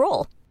perfect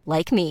role,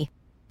 like me.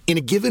 In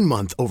a given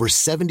month, over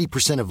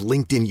 70% of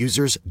LinkedIn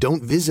users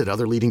don't visit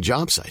other leading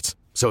job sites.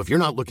 So if you're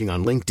not looking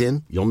on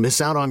LinkedIn, you'll miss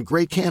out on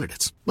great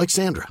candidates like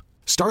Sandra.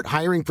 Start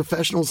hiring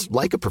professionals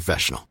like a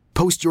professional.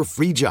 Post your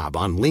free job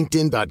on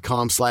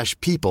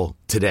linkedin.com/people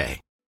today.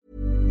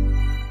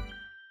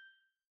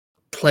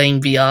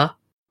 Playing VR?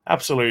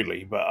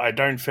 Absolutely, but I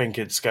don't think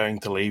it's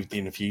going to leave the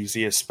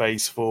enthusiast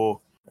space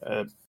for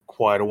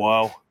quite a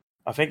while.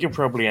 I think you'll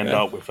probably end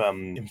up with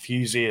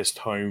enthusiast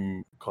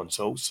home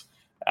consoles,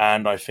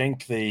 and I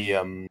think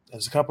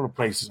there's a couple of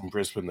places in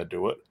Brisbane that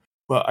do it,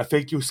 but I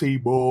think you'll see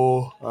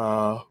more,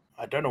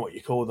 I don't know what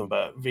you call them,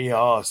 but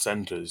VR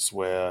centres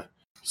where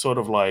sort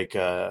of like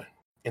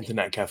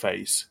internet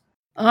cafes.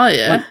 Oh,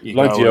 yeah.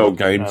 Like the old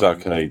games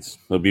arcades.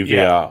 There'll be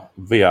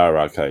VR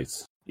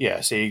arcades.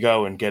 Yeah, so you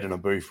go and get in a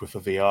booth with a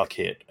VR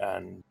kit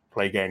and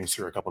play games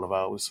for a couple of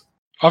hours.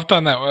 I've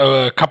done that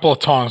a couple of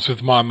times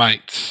with my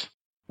mates.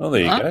 Oh,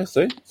 there you go.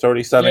 See, it's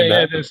already starting to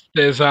happen.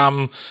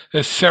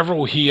 There's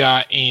several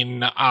here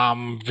in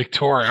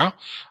Victoria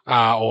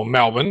or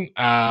Melbourne,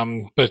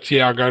 but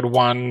yeah, I go to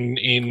one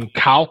in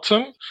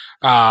Carlton.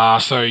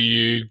 So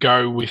you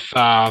go with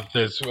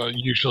there's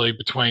usually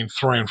between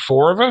 3 and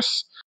 4 of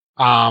us.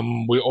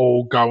 We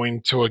all go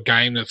into a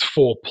game that's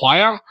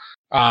 4-player.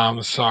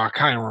 So I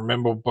can't even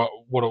remember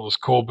what it was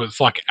called, but it's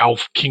like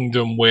Elf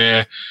Kingdom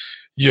where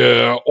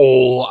you're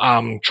all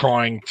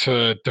trying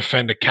to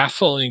defend a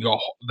castle and you've got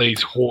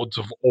these hordes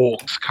of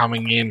orcs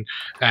coming in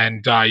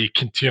and you're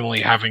continually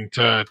having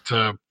to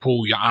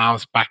pull your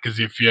arms back as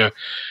if you're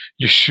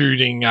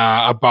shooting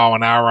a bow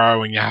and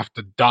arrow and you have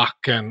to duck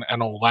and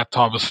all that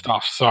type of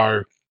stuff.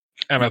 So,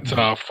 and it's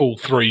a full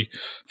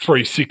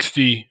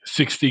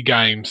 360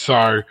 game.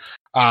 So,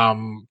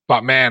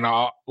 but man,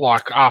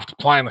 like after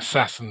playing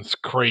Assassin's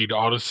Creed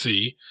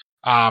Odyssey,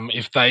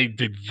 if they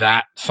did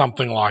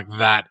something like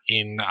that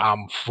in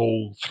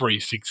full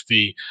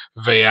 360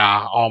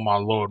 VR, oh my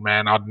lord,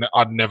 man,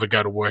 I'd never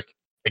go to work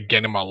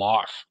again in my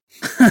life.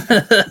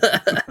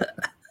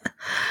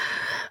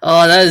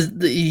 Oh, that is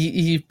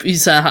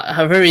he's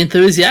very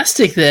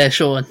enthusiastic there,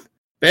 Sean.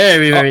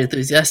 Very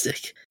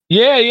enthusiastic.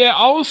 Yeah.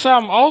 I was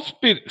a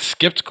bit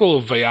skeptical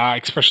of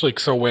VR, especially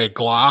because I wear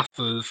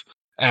glasses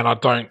and I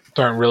don't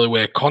really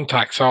wear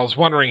contacts. So I was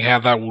wondering how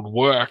that would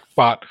work,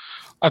 but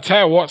I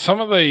tell you what,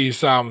 some of these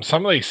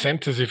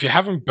centres, if you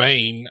haven't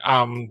been,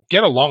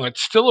 get along.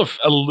 It's still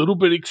a little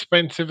bit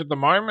expensive at the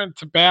moment.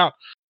 It's about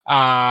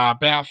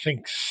I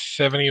think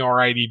 $70 or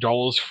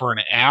 $80 for an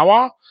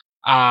hour.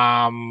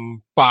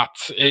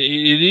 But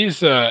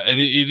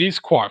it is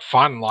quite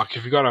fun. Like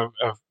if you've got a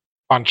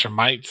bunch of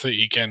mates that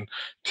you can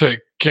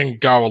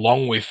go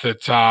along with,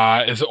 it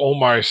is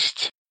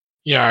almost,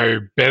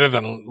 better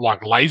than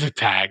like laser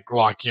tag.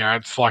 Like,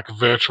 it's like a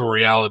virtual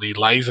reality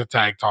laser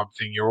tag type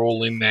thing. You're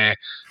all in there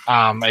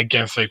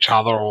against each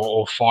other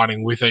or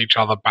fighting with each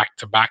other back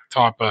to back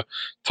type of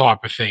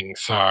thing.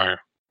 So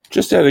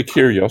just out of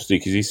curiosity,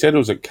 because you said it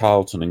was at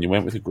Carlton and you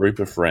went with a group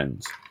of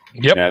friends.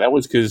 Yep. Now, that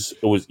was because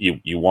it was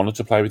you wanted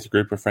to play with a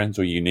group of friends,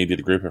 or you needed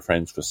a group of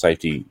friends for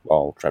safety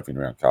while travelling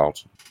around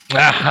Carlton?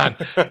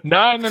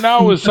 No.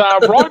 It was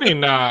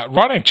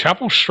right in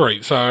Chapel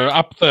Street, so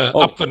up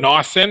the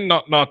nice end,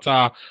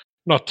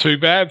 not too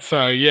bad.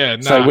 So yeah.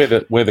 No. So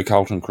where the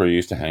Carlton crew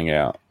used to hang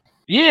out.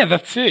 Yeah,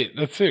 that's it.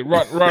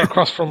 Right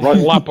across from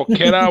La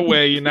Porchetta,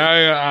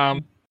 where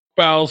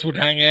Bells would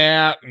hang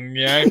out and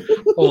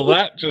all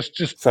that.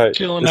 Just so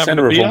chilling. The having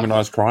centre a of beer.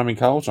 organised crime in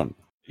Carlton.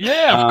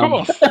 Yeah, of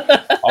course.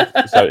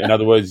 So, in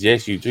other words,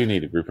 yes, you do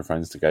need a group of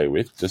friends to go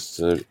with, just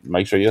to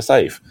make sure you're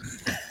safe.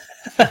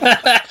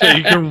 So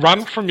you can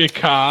run from your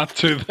car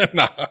to the...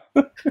 No.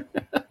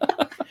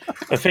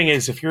 The thing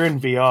is, if you're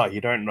in VR,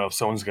 you don't know if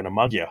someone's going to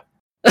mug you.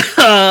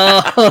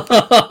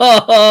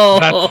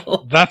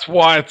 That's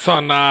why it's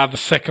on the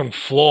second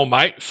floor,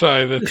 mate,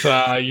 so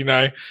that,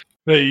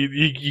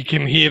 you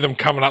can hear them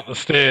coming up the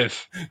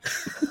stairs.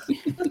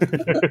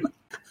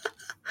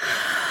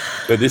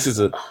 But this is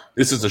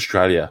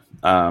Australia.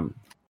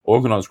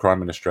 Organised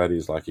crime in Australia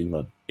is like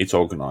England. It's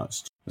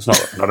organised. It's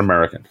not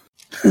American.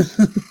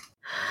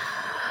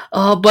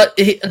 But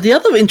the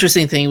other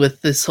interesting thing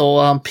with this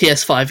whole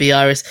PS5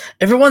 VR is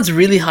everyone's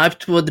really hyped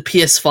toward the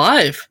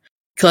PS5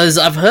 because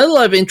I've heard a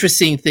lot of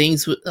interesting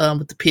things with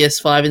the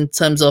PS5 in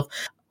terms of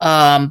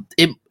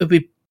it would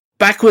be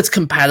backwards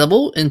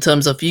compatible in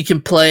terms of you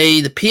can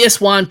play the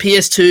PS1,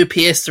 PS2,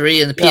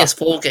 PS3, and the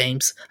PS4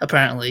 games,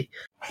 apparently.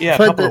 Yeah, a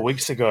couple of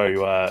weeks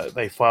ago,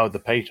 they filed the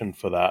patent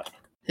for that.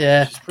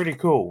 Yeah. Which is pretty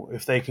cool.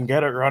 If they can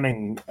get it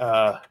running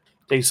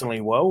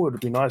decently well, it would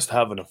be nice to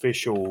have an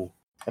official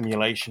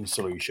emulation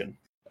solution.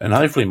 And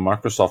hopefully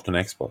Microsoft and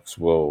Xbox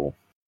will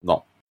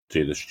not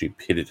do the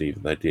stupidity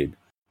that they did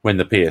when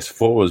the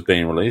PS4 was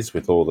being released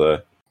with all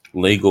the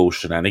legal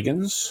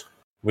shenanigans,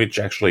 which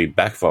actually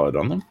backfired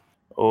on them.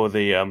 Or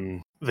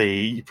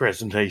the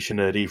presentation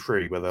at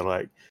E3 where they're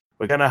like,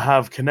 we're going to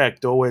have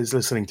Kinect always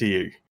listening to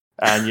you,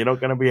 and you're not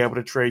going to be able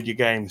to trade your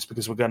games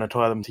because we're going to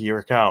tie them to your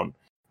account.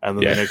 And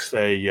then the next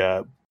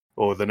day,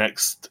 or the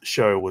next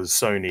show was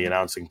Sony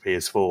announcing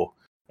PS4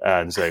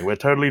 and saying, we're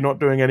totally not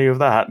doing any of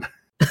that.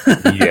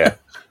 Yeah.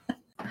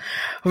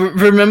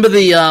 Remember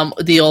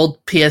the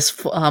old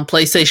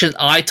PlayStation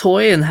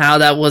iToy and how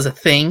that was a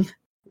thing?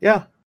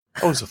 Yeah,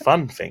 that was a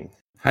fun thing.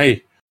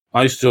 Hey,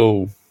 I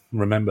still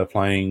remember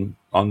playing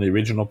on the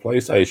original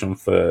PlayStation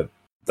for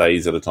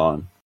days at a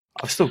time.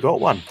 I've still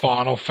got one.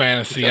 Final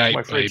Fantasy VIII,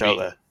 my fridge baby. out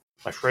there.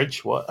 My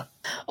fridge? What?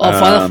 Oh,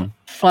 Final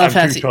I'm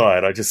Fantasy. too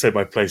tired. I just said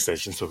my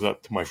PlayStation's hooked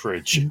up to my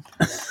fridge.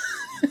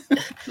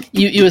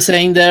 You were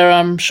saying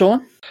there,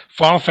 Sean?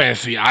 Final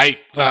Fantasy VIII.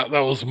 That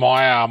was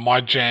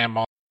my jam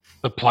on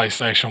the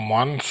PlayStation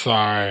 1.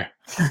 So,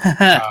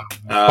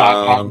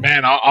 but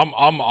man,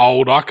 I'm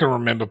old. I can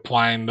remember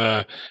playing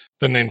the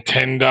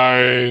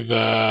Nintendo,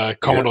 the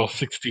Commodore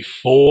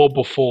 64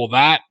 before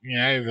that.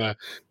 The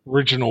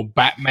original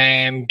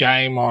Batman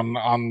game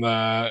on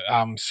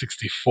the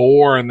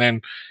 64, and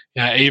then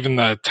even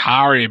the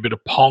Atari, a bit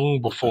of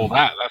Pong before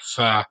that. That's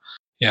Do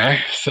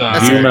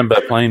you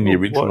remember playing the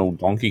original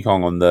Donkey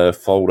Kong on the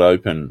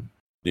fold-open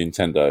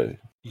Nintendo?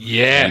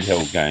 Yes.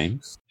 Handheld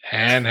games.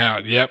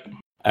 Handheld, yep.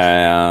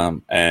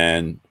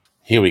 And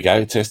here we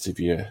go, test of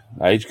your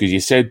age, because you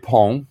said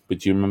Pong, but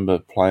do you remember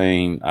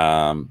playing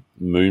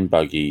Moon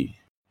Buggy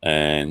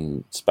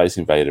and Space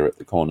Invader at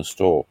the corner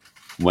store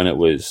when it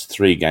was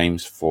 3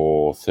 games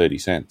for 30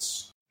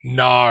 cents?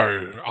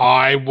 No,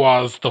 I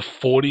was the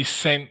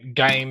 40-cent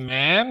game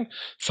man,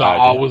 so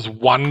I was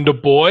Wonder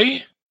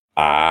Boy.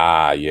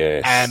 Ah,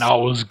 yes. And I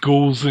was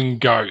Ghouls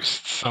and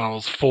Ghosts, and I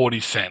was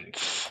 40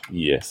 cents.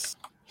 Yes.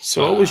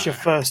 So what was your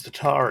first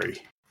Atari?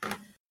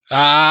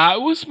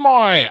 It was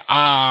my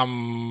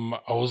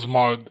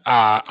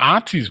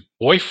auntie's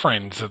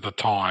boyfriend's at the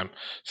time,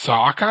 so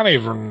I can't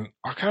even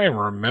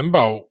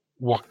remember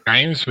what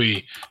games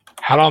we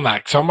had on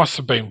that. So I must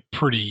have been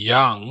pretty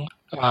young.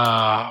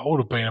 I would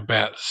have been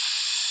about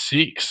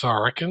 6, I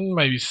reckon,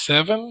 maybe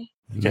 7.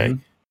 Okay,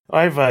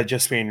 I've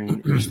just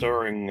been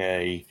restoring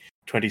a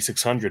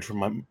 2600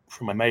 from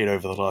my mate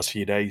over the last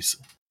few days.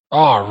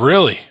 Oh,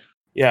 really?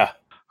 Yeah.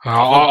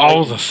 I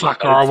was a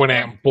sucker. I went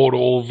out and bought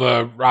all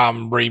the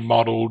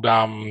remodeled,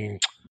 Super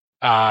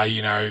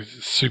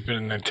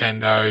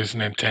Nintendos,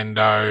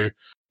 Nintendo,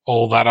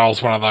 all that. I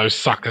was one of those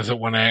suckers that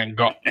went out and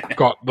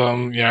got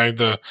them.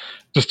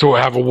 Just to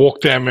have a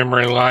walk down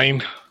memory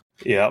lane.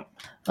 Yep.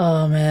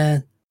 Oh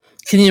man,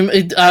 Can you?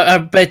 I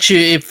bet you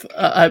if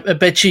I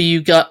bet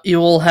you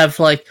all have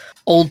like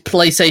old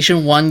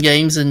PlayStation 1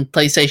 games and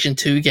PlayStation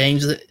 2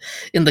 games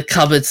in the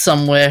cupboard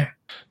somewhere.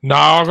 No,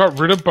 I got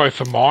rid of both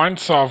of mine,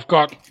 so I've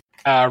got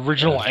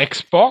original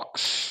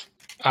Xbox.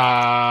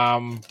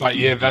 But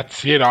yeah,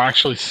 that's it. I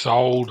actually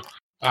sold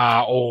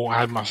all. I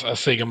had a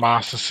Sega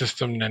Master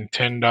System,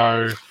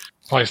 Nintendo,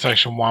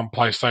 PlayStation 1,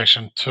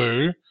 PlayStation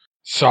 2.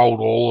 Sold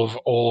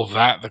all of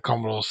that. The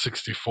Commodore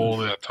 64,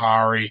 the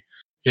Atari.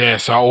 Yeah,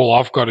 so all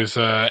I've got is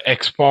a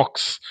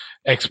Xbox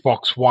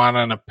One,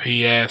 and a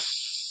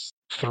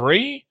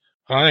PS3.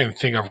 I don't even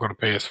think I've got a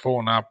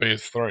PS4 now.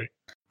 PS3.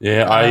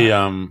 Yeah,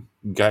 I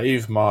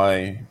gave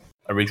my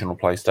original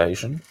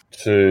PlayStation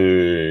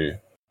to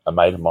a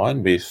mate of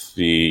mine with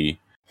the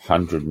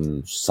 100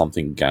 and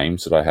something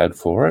games that I had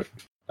for it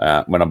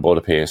when I bought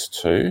a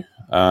PS2.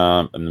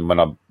 And when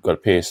I got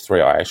a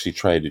PS3, I actually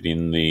traded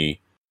in the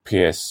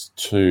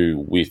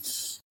PS2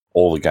 with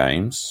all the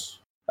games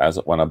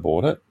when I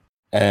bought it.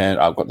 And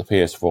I've got the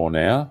PS4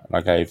 now, and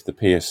I gave the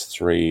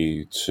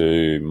PS3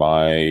 to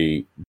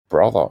my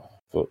brother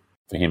for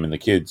him and the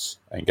kids,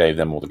 and gave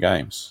them all the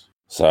games.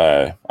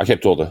 So I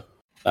kept all the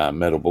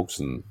metal books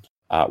and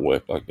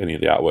artwork, like any of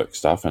the artwork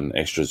stuff and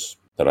extras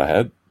that I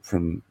had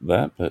from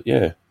that. But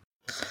yeah.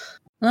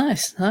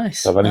 Nice.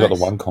 So I've only got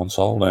the one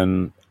console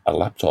and a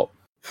laptop.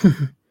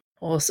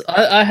 Awesome.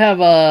 I have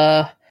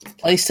a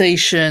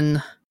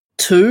PlayStation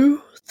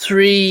 2,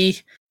 3,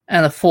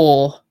 and a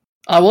 4.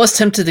 I was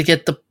tempted to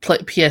get the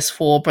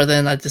PS4, but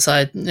then I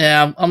decided,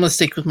 I'm going to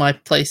stick with my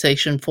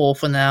PlayStation 4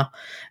 for now,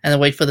 and then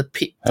wait for the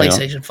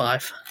PlayStation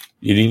 5.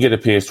 You didn't get a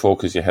PS4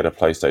 because you had a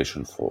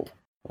PlayStation 4.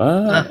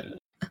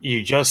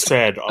 You just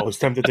said I was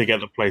tempted to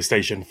get the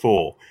PlayStation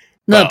 4.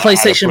 No,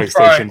 PlayStation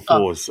Pro. PlayStation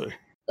 4. So.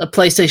 A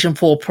PlayStation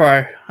 4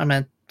 Pro. I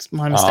meant,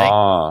 my mistake.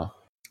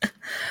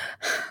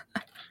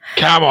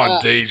 Come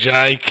on,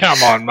 DJ.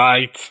 Come on,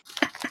 mate.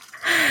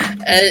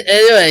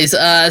 Anyways,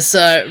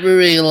 so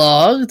moving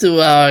along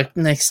to our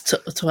next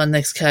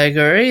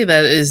category,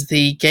 that is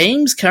the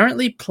games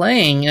currently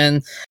playing,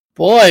 and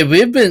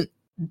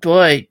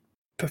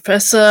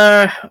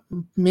Professor,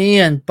 me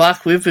and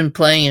Buck, we've been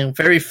playing a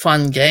very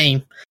fun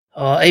game,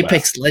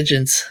 Apex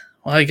Legends.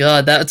 My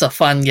God, that's a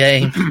fun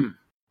game.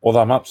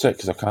 Although I'm upset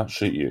because I can't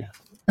shoot you.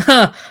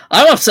 I'm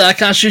upset I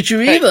can't shoot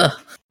you either.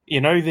 You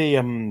know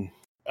the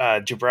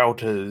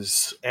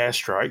Gibraltar's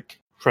airstrike,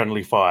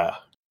 friendly fire.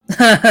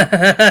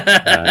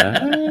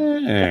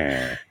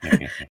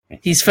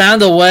 He's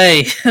found a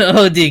way.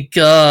 Oh dear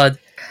God.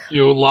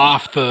 You'll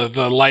laugh.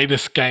 The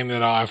latest game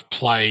that I've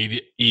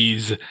played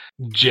is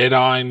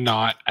Jedi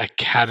Knight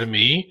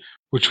Academy,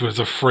 which was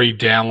a free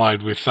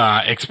download with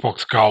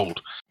Xbox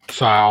Gold.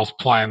 So I was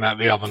playing that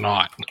the other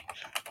night.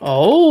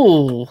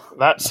 Oh.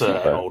 That's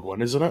an old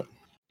one, isn't it?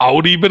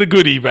 Oldie but a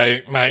goodie,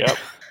 mate. Yep.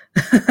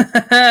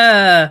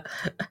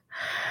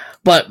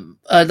 But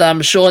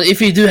I'm sure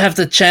if you do have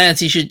the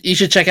chance, you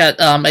should check out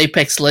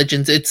Apex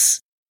Legends.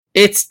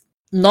 It's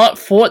not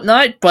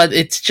Fortnite, but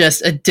it's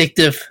just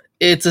addictive.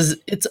 It's as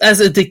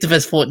addictive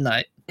as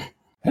Fortnite.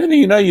 How do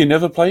you know you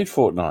never played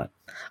Fortnite?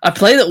 I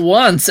played it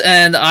once,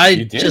 and I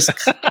did.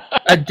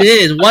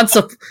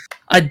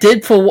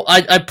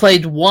 I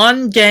played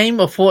one game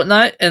of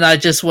Fortnite, and I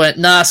just went,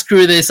 nah,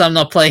 screw this. I'm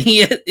not playing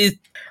it.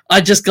 I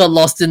just got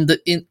lost in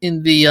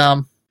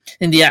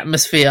the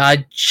atmosphere.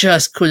 I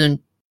just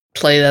couldn't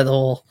play that at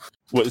all.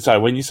 So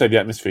when you say the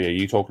atmosphere, are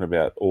you talking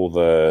about all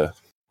the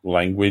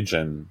language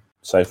and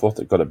so forth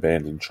that got it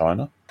banned in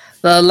China?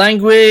 The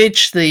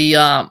language,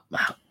 the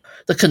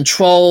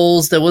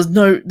controls. There was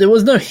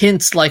no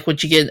hints like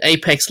what you get in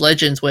Apex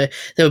Legends, where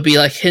there would be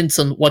like hints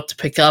on what to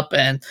pick up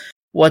and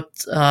what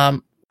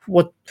the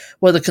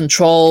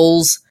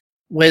controls,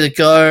 where to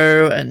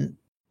go, and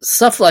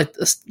stuff like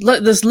this. There are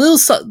little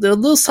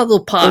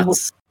subtle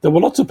parts. There were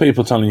lots of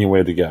people telling you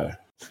where to go.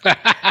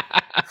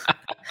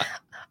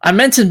 I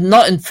meant to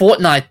not in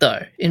Fortnite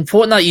though. In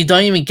Fortnite, you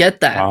don't even get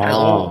that at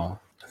all.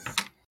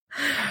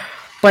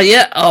 But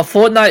yeah,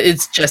 Fortnite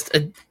is just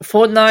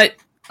Fortnite.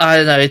 I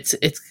don't know.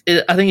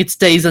 I think its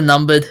days are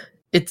numbered.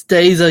 Its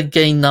days are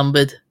getting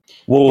numbered.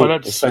 Well,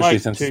 especially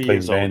since it's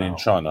been banned in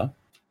China.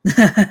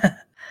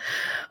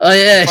 Oh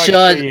yeah, it's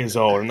sure. 2 years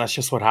old, and that's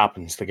just what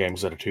happens to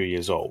games that are 2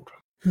 years old.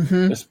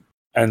 Mm-hmm.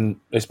 And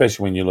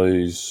especially when you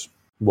lose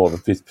the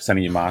 50% of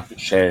your market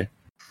share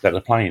that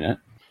are playing it.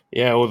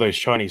 Yeah, all those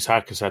Chinese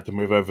hackers had to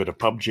move over to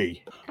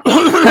PUBG.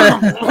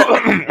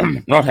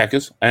 Not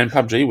hackers. And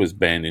PUBG was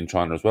banned in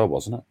China as well,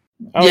 wasn't it?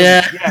 Oh,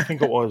 yeah, I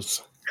think it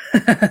was.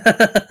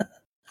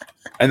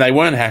 And they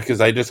weren't hackers,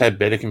 they just had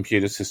better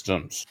computer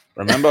systems.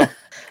 Remember?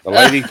 The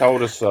lady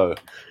told us so.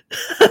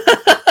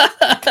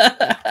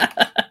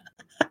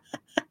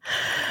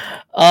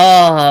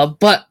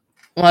 But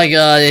my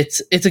God,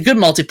 it's a good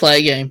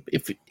multiplayer game.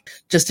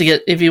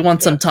 If you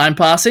want some time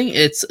passing,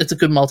 it's a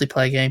good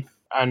multiplayer game.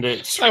 And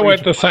it's they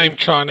weren't the same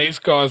Chinese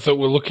guys that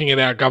were looking at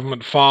our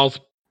government files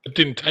but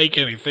didn't take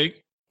anything.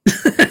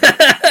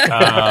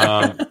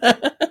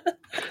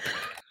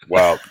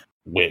 Well,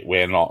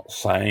 we're not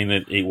saying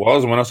that it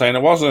was, and we're not saying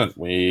it wasn't.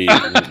 We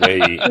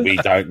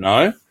don't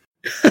know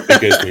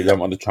because we don't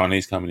want the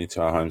Chinese coming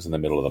into our homes in the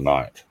middle of the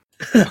night.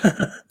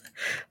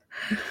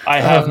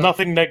 I have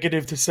nothing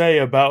negative to say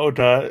about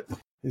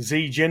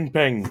Xi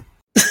Jinping.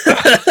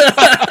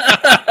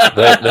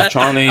 The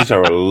Chinese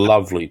are a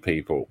lovely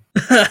people.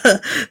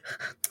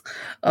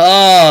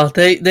 Oh,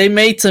 they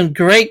made some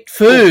great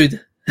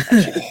food.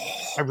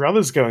 My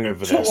brother's going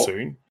over there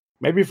soon.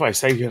 Maybe if I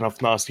say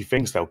enough nasty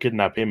things, they'll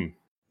kidnap him.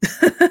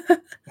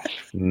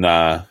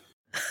 Nah.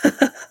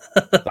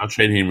 I'll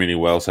treat him really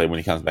well, so when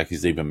he comes back,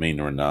 he's even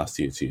meaner and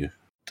nastier to you.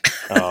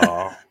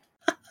 Oh.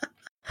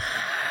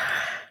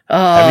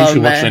 Have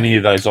you watched any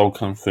of those old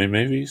Kung Fu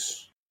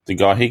movies? The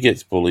guy who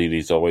gets bullied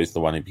is always the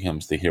one who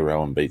becomes the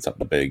hero and beats up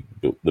the big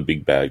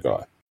bad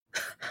guy.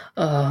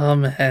 Oh,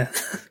 man.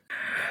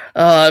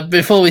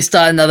 Before we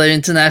start another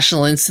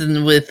international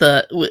incident with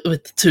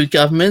the two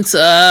governments,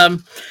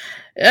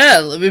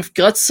 we've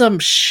got some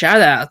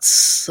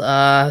shout-outs.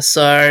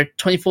 So,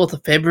 24th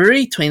of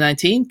February,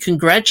 2019,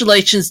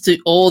 congratulations to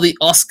all the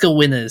Oscar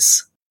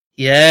winners.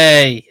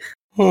 Yay.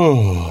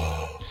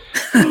 I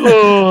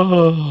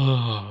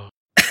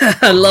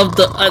love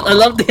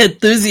the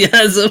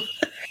enthusiasm.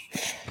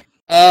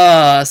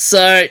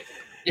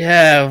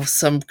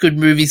 Some good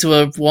movies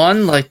were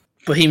won, like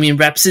Bohemian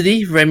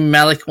Rhapsody. Rami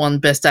Malek won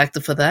Best Actor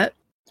for that.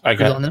 Okay,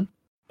 good on him.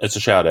 It's a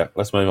shout out.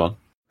 Let's move on.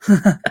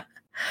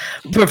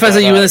 Professor,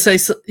 you were going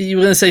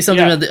to say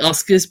something about the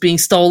Oscars being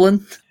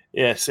stolen?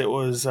 Yes, it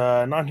was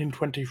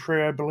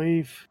 1923, I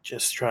believe.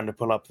 Just trying to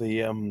pull up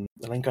the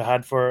link I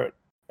had for it.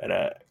 And,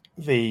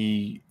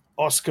 one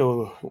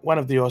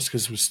of the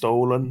Oscars was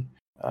stolen.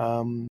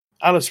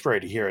 Alice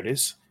Brady, here it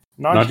is.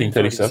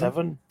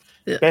 1937.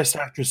 Yeah. Best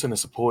Actress in a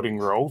Supporting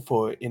Role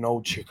for In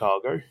Old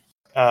Chicago.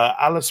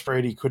 Alice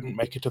Brady couldn't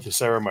make it to the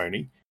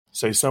ceremony,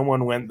 so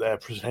someone went there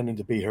pretending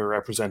to be her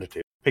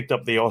representative, picked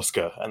up the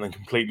Oscar, and then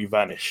completely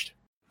vanished.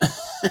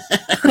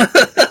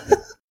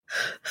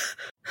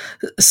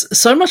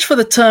 So much for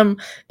the term,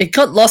 it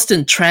got lost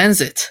in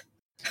transit.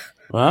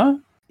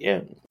 What?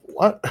 Yeah,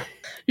 what?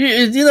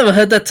 You never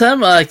heard that term?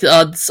 Like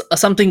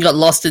something got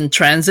lost in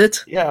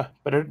transit? Yeah,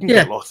 but it didn't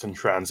get lost in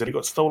transit. It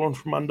got stolen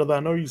from under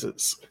their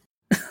noses.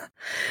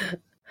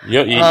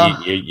 You're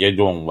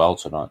doing well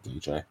tonight,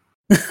 DJ.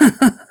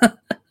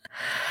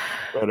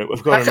 But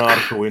we've got an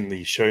article in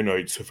the show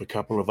notes with a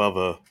couple of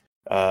other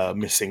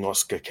missing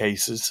Oscar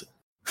cases.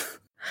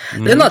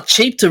 They're not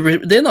cheap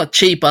they're not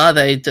cheap, are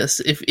they?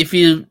 Just if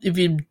you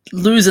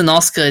lose an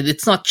Oscar,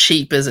 it's not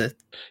cheap, is it?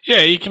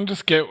 Yeah, you can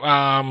just get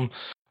a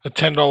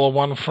 $10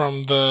 one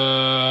from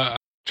the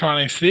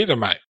Chinese theatre,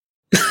 mate.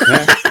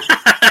 Yeah.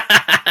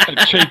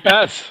 Cheap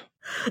as.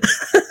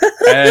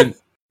 And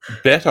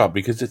better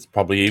because it's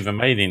probably even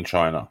made in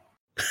China.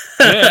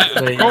 Yeah,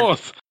 of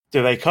course.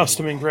 Do they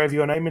custom engrave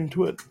your name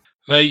into it?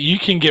 You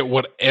can get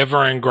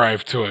whatever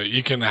engraved to it.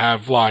 You can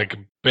have like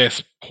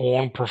best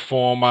porn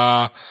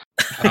performer,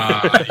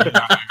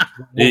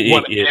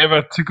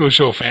 whatever tickles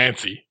your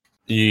fancy.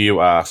 You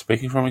are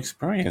speaking from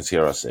experience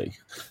here, I see.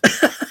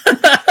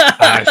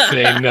 I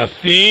say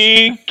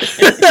nothing.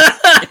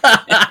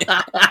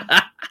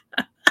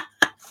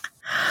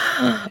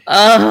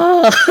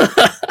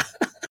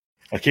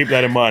 I keep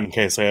that in mind in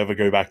case I ever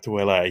go back to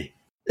LA.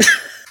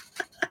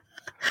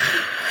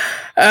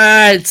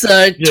 Alright,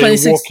 so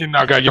 26. You walk in,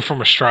 I go, you're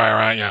from Australia,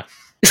 aren't you?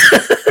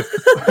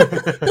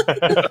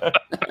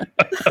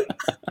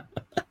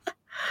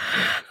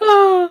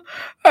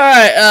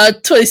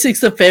 Alright,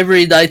 26th of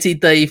February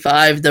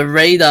 1935, the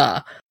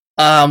radar,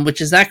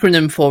 which is an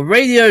acronym for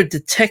Radio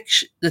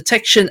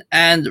Detection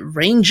and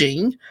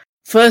Ranging,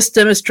 first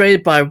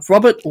demonstrated by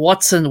Robert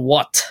Watson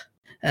Watt.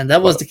 And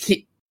that was the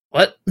key.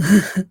 What?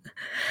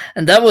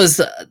 and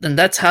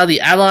that's how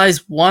the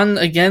Allies won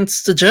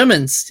against the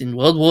Germans in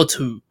World War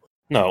II.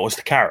 No, it was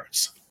the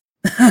Carrots.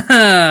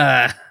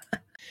 And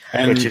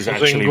Which is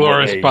actually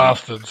Inglourious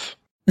Bastards.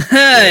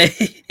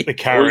 Hey! The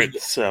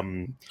Carrots. it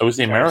was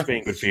the Americans.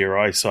 Being good for your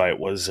eyesight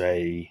was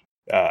a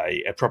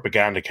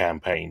propaganda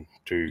campaign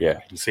to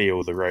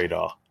conceal the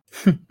radar.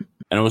 And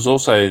it was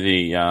also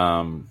the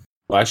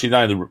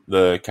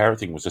the carrot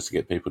thing was just to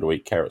get people to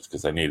eat carrots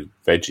because they needed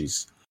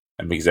veggies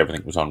and because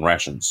everything was on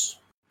rations.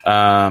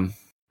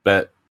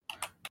 But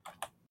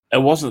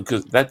it wasn't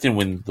because that didn't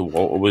win the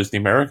war. It was the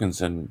Americans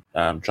and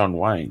John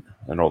Wayne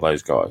and all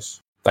those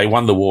guys. They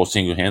won the war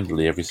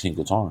single-handedly every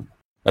single time.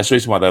 That's the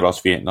reason why they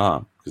lost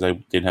Vietnam, because they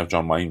didn't have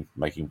John Wayne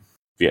making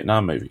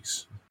Vietnam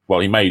movies. Well,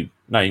 he made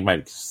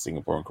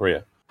Singapore and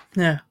Korea.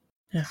 Yeah.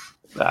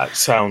 That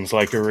sounds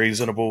like a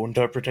reasonable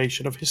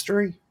interpretation of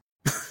history.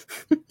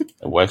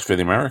 It works for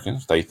the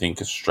Americans. They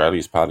think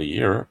Australia's part of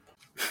Europe.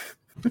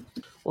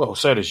 Well,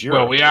 so does Europe.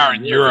 Well, we are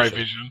in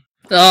Eurovision.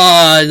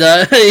 Oh,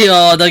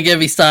 no, don't get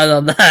me started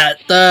on that.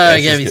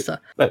 Don't get me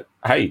started. But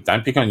hey,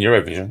 don't pick on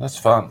Eurovision. That's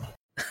fun.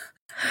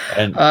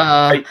 And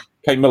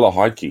Kate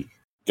Miller-Heidke,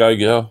 go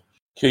girl,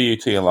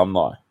 QUT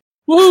alumni.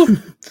 Woo!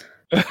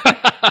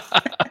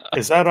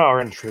 Is that our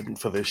entrant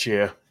for this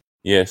year?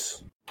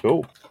 Yes.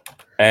 Cool.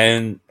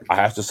 And I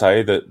have to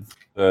say that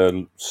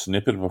the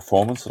snippet of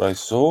performance that I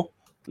saw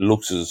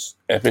looks as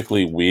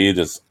epically weird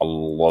as a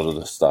lot of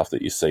the stuff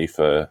that you see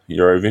for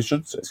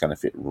Eurovision, so it's going to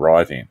fit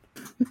right in.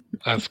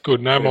 That's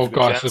good. No more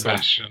Guy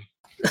Sebastian.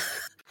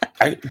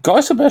 Guy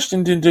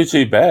Sebastian didn't do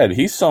too bad.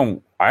 His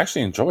song I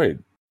actually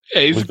enjoyed.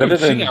 Yeah, he's a good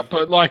singer,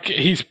 but like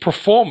his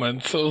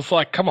performance, it was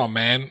like, come on,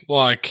 man,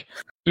 like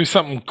do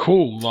something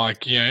cool.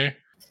 Like, you know,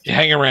 you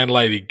hang around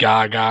Lady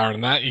Gaga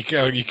and that, you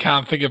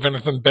can't think of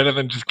anything better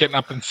than just getting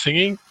up and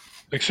singing.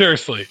 Like,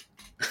 seriously.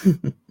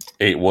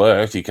 It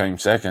worked. He came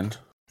second.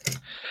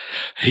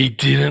 He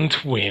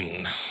didn't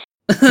win.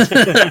 I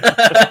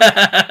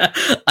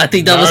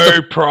think that was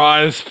no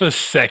prize for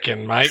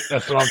second, mate.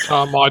 That's what I'm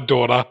telling my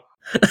daughter.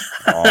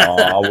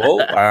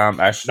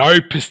 Ash.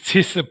 No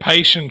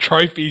participation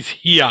trophies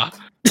here.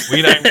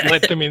 We don't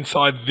let them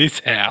inside this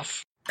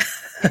house.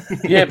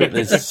 Yeah, but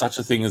there's such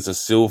a thing as a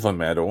silver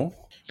medal.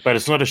 But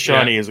it's not as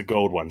shiny as a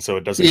gold one, so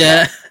it doesn't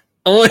count.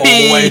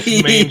 Always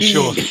means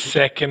you're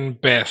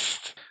second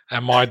best.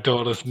 And my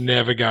daughter's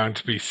never going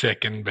to be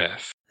second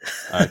best.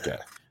 Okay.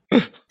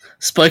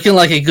 Spoken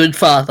like a good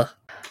father.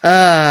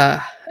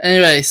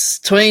 Anyways,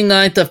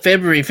 29th of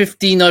February,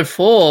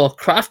 1504,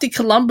 crafty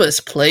Columbus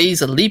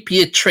plays a leap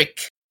year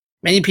trick.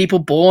 Many people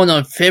born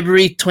on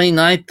February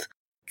 29th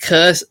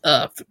curse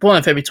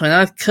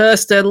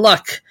their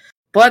luck.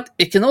 But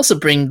it can also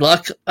bring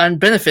luck and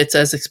benefits,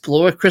 as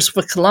explorer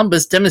Christopher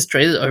Columbus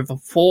demonstrated over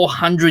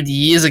 400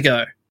 years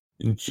ago.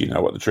 Do you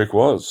know what the trick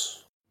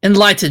was?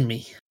 Enlighten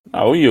me.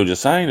 Oh, you were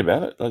just saying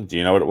about it. Do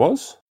you know what it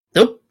was?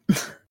 Nope.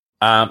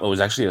 It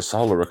was actually a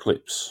solar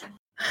eclipse.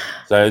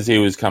 So as he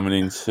was coming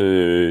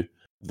into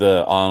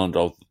the island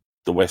of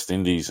the West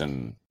Indies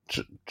and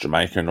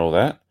Jamaica and all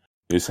that,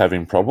 he was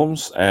having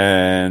problems,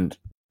 and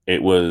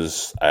it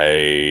was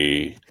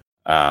a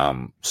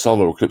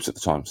solar eclipse at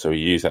the time, so he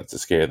used that to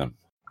scare them.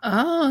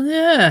 Oh,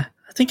 yeah.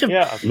 I think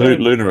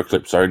lunar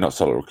eclipse, sorry, not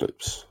solar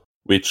eclipse,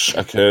 which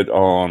occurred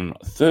on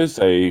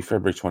Thursday,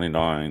 February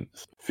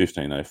 29th,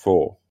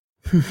 1504.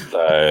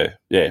 So,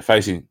 yeah,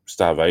 facing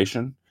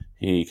starvation,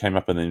 he came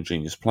up with an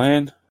ingenious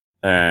plan,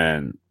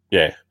 and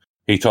yeah,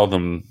 he told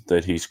them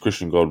that his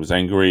Christian God was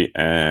angry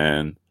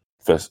and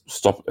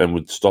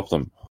would stop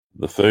them,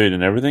 the food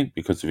and everything,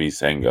 because of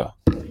his anger.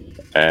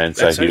 And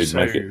so he would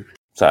make it.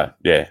 So,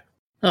 yeah.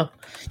 Oh,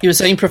 you were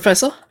saying,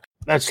 Professor?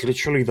 That's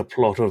literally the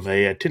plot of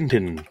a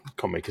Tintin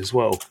comic as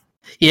well.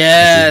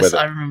 Yes,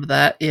 I remember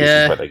that. Yeah.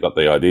 This is where they got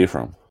the idea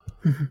from.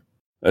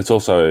 It's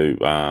also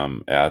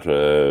out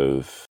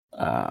of,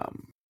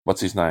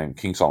 what's his name?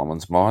 King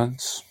Solomon's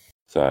Mines.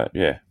 So,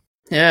 yeah.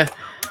 Yeah.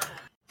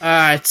 All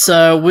right,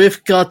 so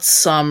we've got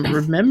some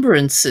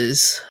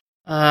remembrances.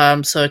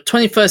 So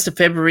 21st of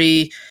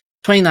February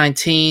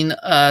 2019,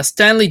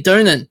 Stanley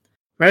Donen,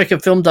 American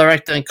film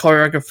director and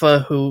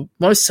choreographer who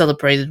most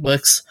celebrated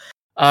works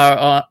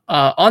are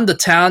On the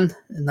Town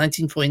in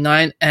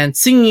 1949 and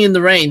Singing in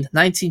the Rain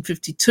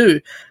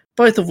 1952,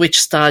 both of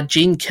which starred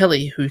Gene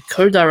Kelly, who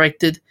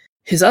co-directed.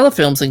 His other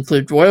films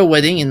include Royal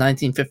Wedding in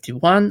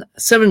 1951,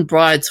 Seven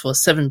Brides for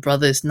Seven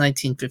Brothers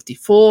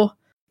 1954,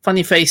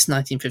 Funny Face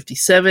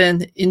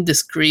 1957,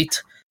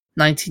 Indiscreet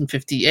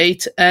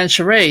 1958, and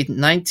Charade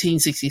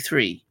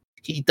 1963.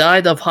 He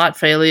died of heart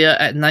failure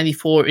at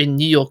 94 in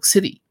New York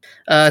City.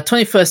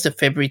 21st of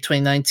February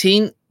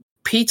 2019,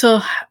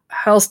 Peter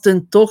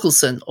Halston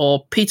Thorkelson,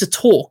 or Peter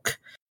Tork,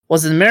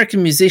 was an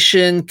American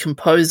musician,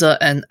 composer,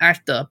 and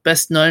actor,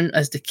 best known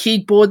as the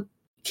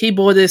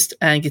keyboardist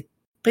and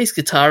bass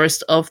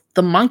guitarist of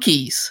The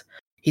Monkees.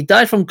 He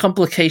died from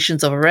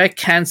complications of a rare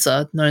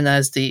cancer known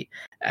as the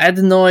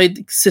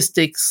adenoid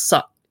cystic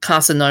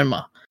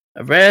carcinoma,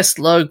 a rare,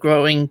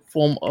 slow-growing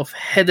form of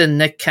head and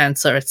neck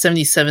cancer at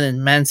 77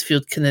 in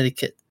Mansfield,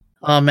 Connecticut.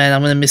 Oh man,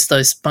 I'm going to miss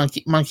those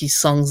monkey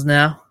songs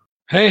now.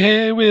 Hey,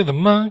 hey, we're the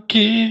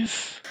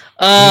Monkees.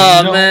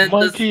 Oh, we man. Don't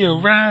monkey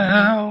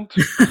around.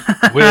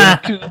 We're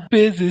too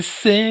busy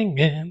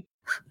singing.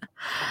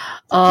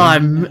 Oh,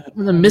 I'm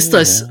going to miss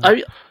those.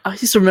 I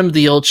used to remember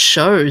the old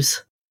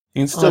shows.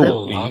 You can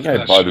still you can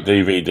go buy the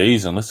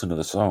DVDs and listen to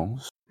the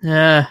songs.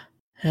 Yeah.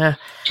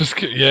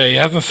 He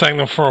hasn't sang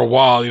them for a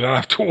while. You don't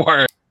have to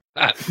worry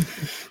about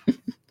that.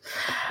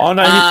 Oh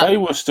no, they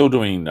were still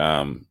doing.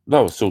 They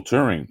were still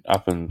touring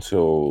up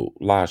until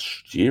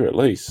last year, at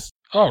least.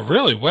 Oh,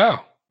 really?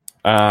 Wow.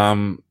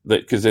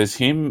 Because there's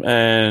him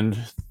and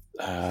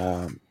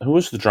who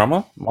was the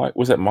drummer? Mike,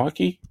 was that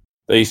Mikey?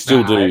 They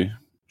still do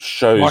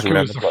shows Mikey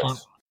around the place. front.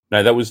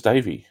 No, that was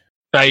Davey.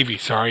 Davey,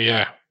 sorry,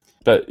 yeah.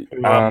 But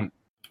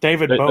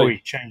David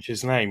Bowie changed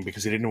his name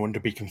because he didn't want to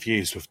be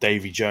confused with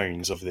Davy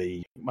Jones of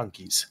the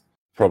Monkees.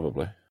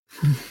 Probably.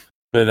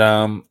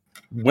 But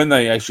when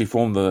they actually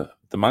formed the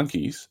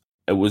Monkees,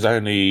 it was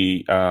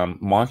only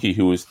Mikey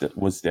who was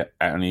the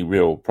only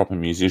real proper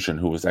musician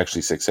who was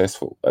actually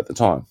successful at the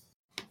time,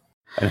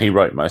 and he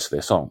wrote most of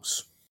their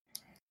songs.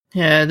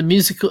 Yeah, the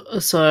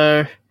musical.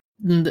 So,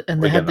 and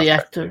they had the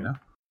actor. You know?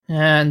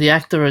 Yeah, and the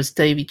actor is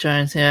Davy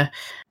Jones. Yeah,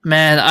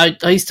 man,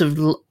 I used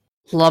to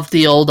love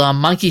the old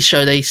Monkey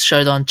show they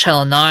showed on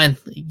Channel 9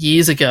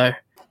 years ago.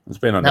 It's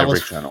been on every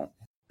channel.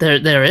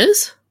 There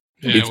is?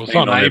 Yeah, It's it was been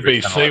on on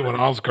every ABC channel.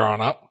 when I was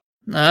growing up.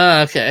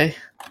 Ah, okay.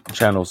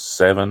 Channel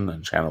 7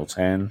 and Channel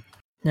 10.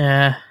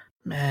 Yeah,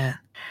 man.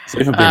 It's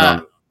even been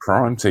on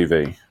Prime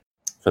TV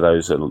for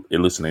those that are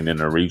listening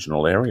in a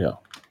regional area.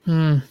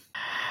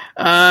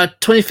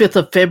 25th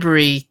of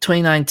February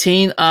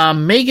 2019,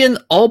 Megan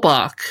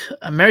Olbach,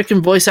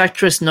 American voice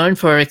actress known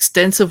for her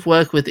extensive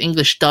work with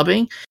English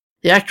dubbing.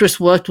 The actress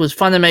worked with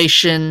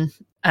Funimation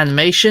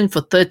Animation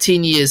for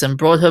 13 years and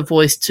brought her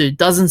voice to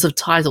dozens of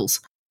titles.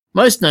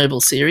 Most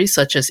notable series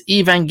such as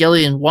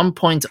Evangelion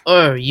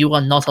 1.0, You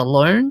Are Not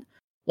Alone,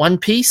 One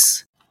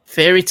Piece,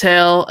 Fairy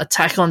Tail,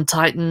 Attack on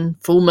Titan,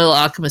 Full Metal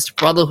Alchemist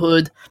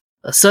Brotherhood,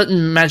 A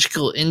Certain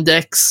Magical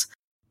Index,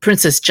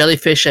 Princess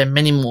Jellyfish, and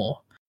many more.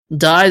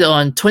 Died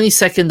on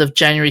 22nd of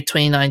January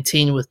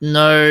 2019 with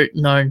no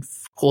known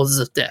causes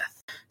of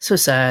death. So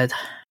sad.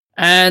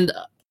 And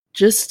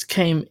this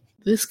came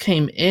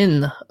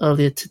in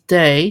earlier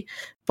today,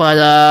 but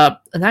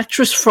an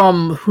actress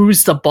from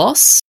Who's the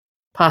Boss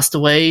passed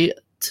away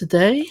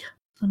today.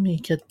 Let me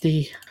get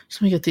the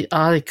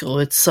article.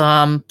 It's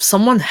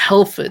someone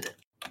Helford.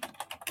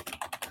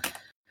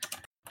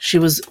 She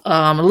was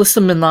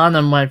Alyssa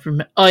Milano might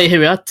remember. Oh, yeah, here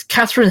we are.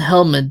 Catherine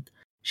Hellman.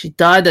 She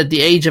died at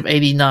the age of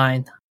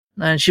 89.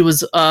 And she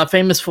was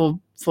famous for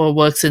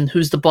works in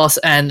Who's the Boss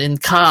and in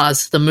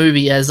Cars, the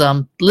movie, as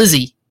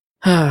Lizzie.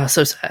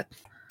 So sad.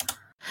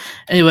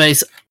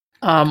 Anyways,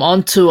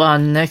 on to our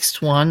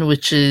next one,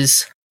 which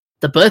is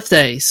the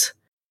birthdays.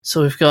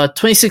 So we've got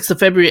 26th of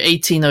February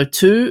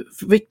 1802,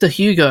 Victor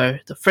Hugo,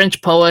 the French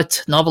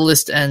poet,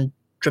 novelist, and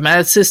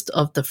dramaticist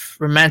of the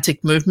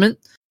Romantic movement.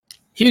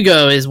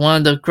 Hugo is one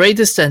of the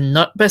greatest and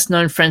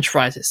best-known French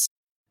writers.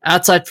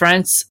 Outside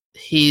France,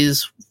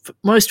 his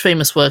most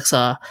famous works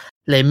are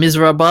Les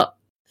Miserables.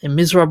 Les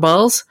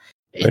Miserables.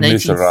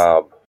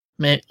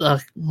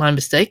 My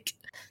mistake.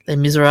 Les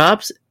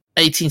Miserables,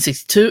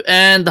 1862,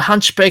 and The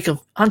Hunchback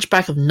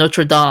of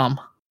Notre Dame,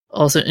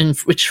 also in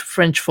which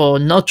French for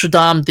Notre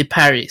Dame de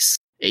Paris,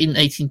 in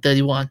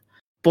 1831.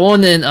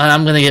 Born in,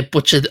 I'm gonna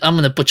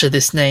butcher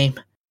this name,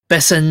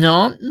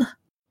 Bessenon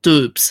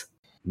Doubs.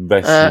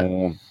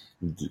 Bessenon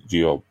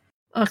Diop.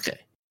 Okay,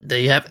 there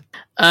you have it.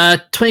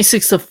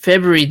 26th of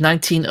February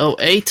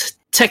 1908,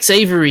 Tex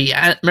Avery,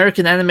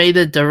 American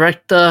animator,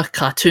 director,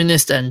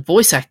 cartoonist, and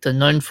voice actor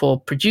known for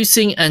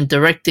producing and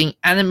directing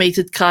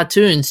animated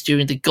cartoons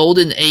during the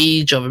golden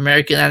age of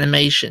American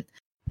animation.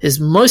 His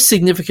most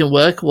significant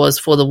work was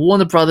for the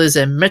Warner Brothers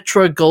and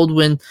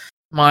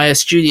Metro-Goldwyn-Mayer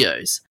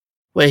Studios,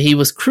 where he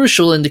was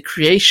crucial in the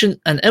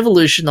creation and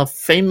evolution of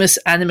famous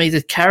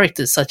animated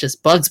characters such as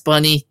Bugs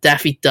Bunny,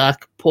 Daffy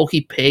Duck,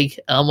 Porky Pig,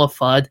 Elmer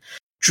Fudd,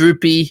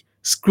 Droopy,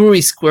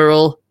 Screwy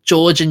Squirrel,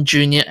 George and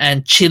Junior,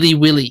 and Chili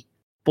Willy.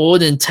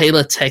 Born in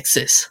Taylor,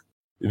 Texas.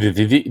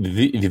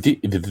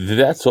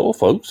 That's all,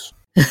 folks.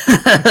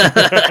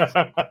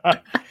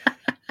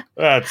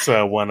 That's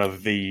one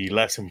of the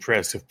less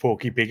impressive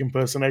Porky Pig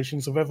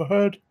impersonations I've ever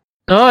heard.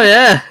 Oh,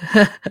 yeah.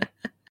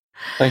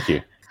 Thank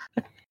you.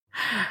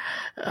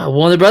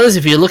 Warner Brothers,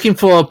 if you're looking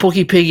for a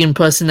Porky Pig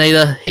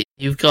impersonator,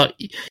 you've got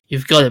him.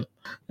 Are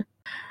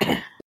you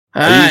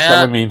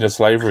telling me into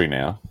slavery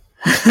now?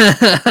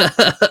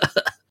 I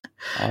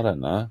don't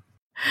know.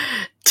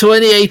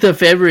 28th of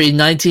February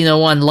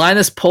 1901,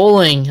 Linus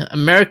Pauling,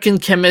 American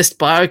chemist,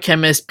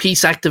 biochemist,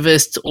 peace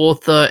activist,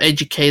 author,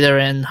 educator,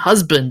 and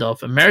husband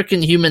of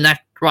American human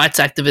rights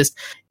activist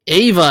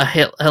Eva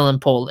Helen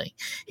Pauling.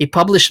 He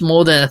published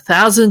more than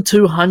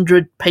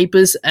 1,200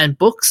 papers and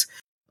books,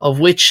 of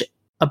which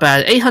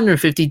about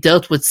 850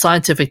 dealt with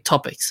scientific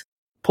topics.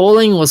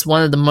 Pauling was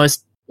one of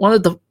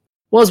the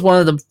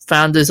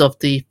founders of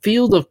the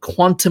field of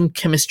quantum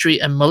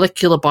chemistry and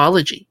molecular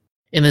biology.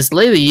 In his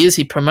later years,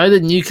 he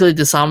promoted nuclear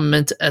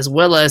disarmament as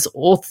well as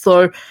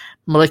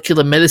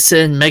orthomolecular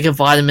medicine,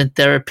 megavitamin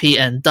therapy,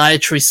 and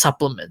dietary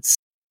supplements.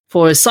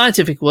 For his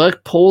scientific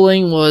work,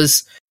 Pauling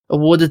was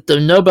awarded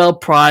the Nobel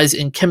Prize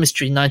in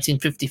Chemistry in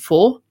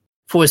 1954.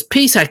 For his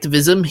peace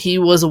activism, he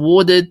was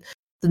awarded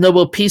the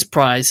Nobel Peace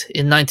Prize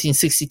in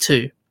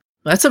 1962.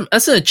 That's an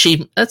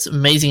achievement. That's an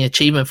amazing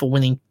achievement for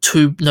winning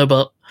two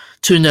Nobel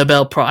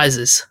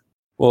Prizes.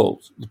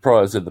 Well, the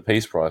prize and the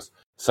Peace Prize,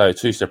 so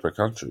two separate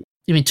countries.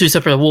 You mean two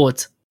separate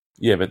awards?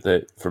 Yeah, but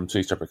they're from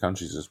two separate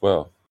countries as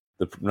well.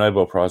 The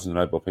Nobel Prize and the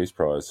Nobel Peace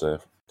Prize are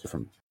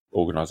different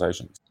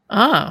organisations.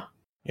 Ah.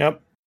 Yep.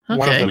 Okay.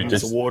 One of them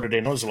was awarded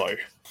in Oslo.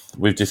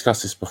 We've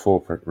discussed this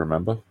before,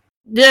 remember?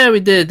 Yeah, we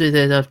did.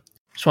 I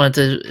just wanted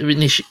to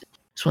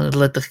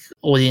let the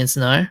audience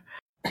know.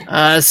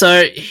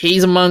 So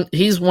he's one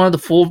of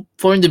the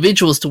four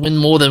individuals to win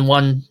more than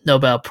one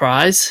Nobel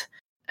Prize,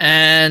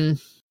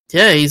 and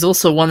yeah, he's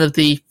also one of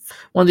the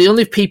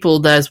only people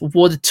that has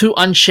awarded two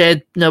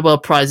unshared Nobel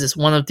Prizes.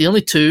 One of the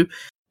only two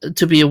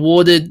to be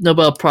awarded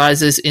Nobel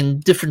Prizes in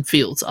different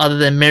fields, other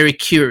than Marie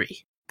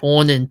Curie,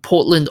 born in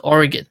Portland,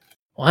 Oregon.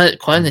 Quite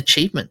an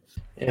achievement.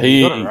 Yeah,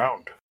 he got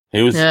around.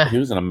 He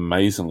was an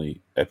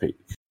amazingly epic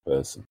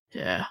person.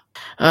 Yeah.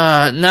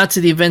 Now to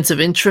the events of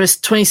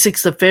interest.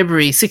 26th of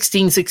February,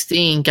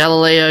 1616,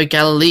 Galileo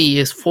Galilei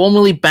is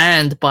formally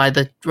banned by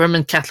the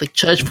Roman Catholic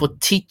Church for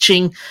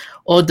teaching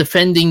or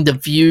defending the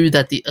view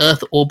that the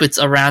Earth orbits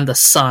around the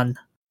Sun.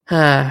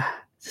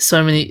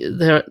 So many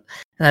there,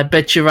 and I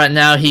bet you right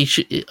now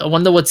I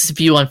wonder what's his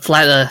view on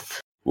flat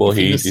Earth. Well,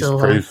 he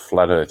disproved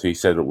flat Earth. He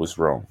said it was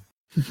wrong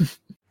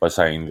by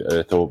saying the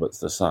Earth orbits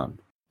the Sun.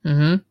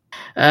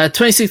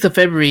 26th of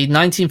February,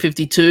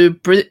 1952,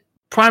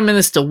 Prime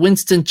Minister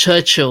Winston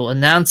Churchill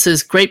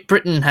announces Great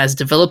Britain has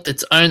developed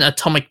its own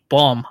atomic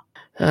bomb.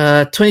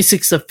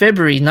 26th of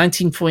February,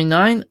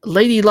 1949,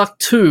 Lady Luck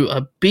 2,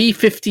 a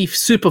B-50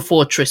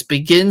 Superfortress,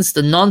 begins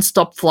the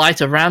non-stop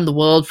flight around the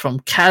world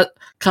from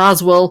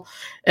Carswell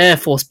Air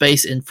Force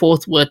Base in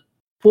Fort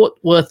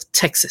Worth,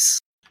 Texas.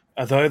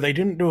 Although they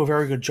didn't do a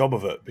very good job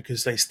of it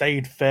because they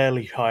stayed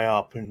fairly high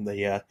up in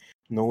the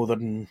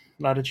northern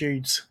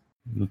latitudes.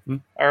 Mm-hmm.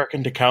 I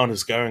reckon to count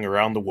as going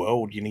around the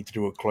world, you need to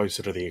do it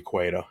closer to the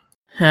equator.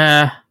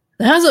 There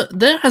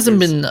hasn't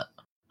been.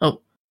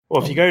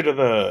 Well, if you go to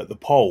the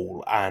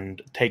pole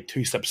and take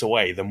 2 steps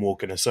away, then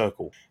walk in a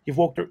circle, you've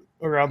walked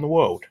around the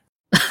world.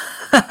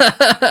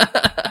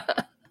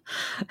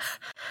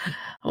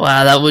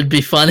 Wow, that would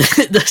be funny.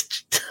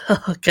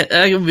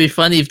 That would be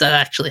funny if that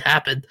actually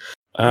happened.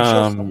 I'm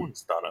sure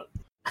someone's done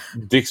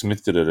it. Dick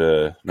Smith did it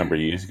a number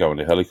of years ago in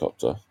a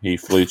helicopter. He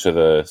flew to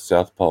the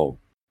South Pole,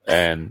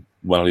 and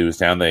while he was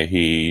down there,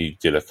 he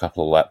did a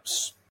couple of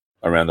laps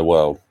around the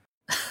world.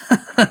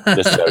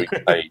 Just so he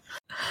could say.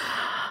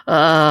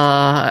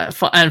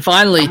 And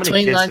finally, how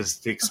many kids does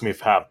Dick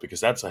Smith have? Because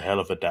that's a hell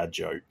of a dad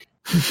joke.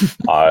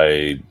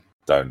 I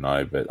don't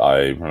know, but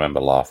I remember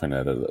laughing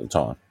at it at the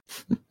time.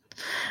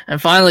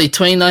 And finally,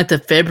 29th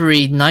of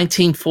February,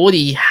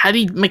 1940,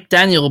 Hattie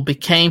McDaniel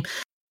became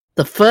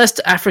the first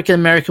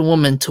African-American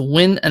woman to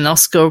win an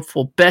Oscar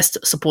for Best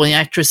Supporting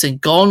Actress in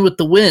Gone with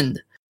the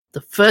Wind,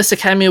 the first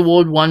Academy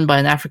Award won by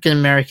an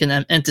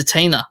African-American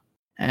entertainer.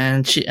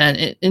 And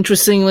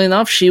interestingly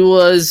enough, she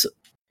was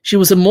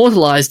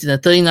immortalized in a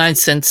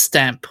 39-cent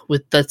stamp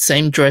with that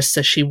same dress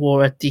that she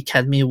wore at the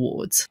Academy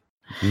Awards.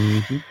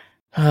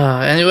 Mm-hmm.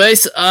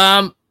 Anyways,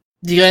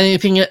 do you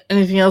got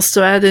anything else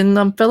to add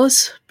in,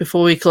 fellas,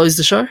 before we close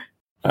the show?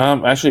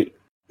 Actually,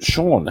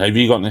 Sean, have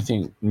you got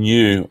anything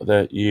new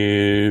that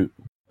you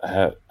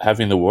have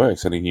in the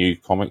works? Any new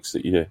comics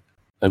that you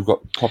have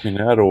got popping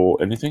out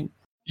or anything?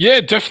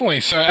 Yeah,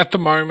 definitely. So at the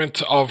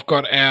moment, I've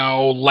got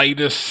our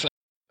latest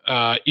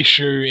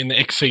issue in the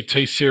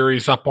XCT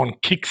series up on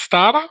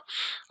Kickstarter.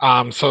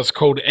 So it's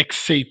called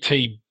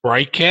XCT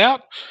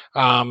Breakout.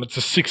 It's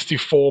a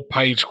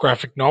 64-page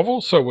graphic novel.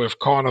 So we've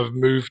kind of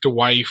moved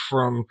away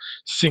from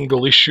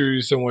single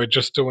issues and we're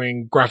just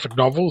doing graphic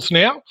novels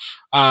now.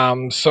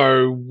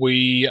 So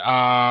we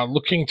are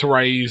looking to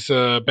raise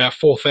about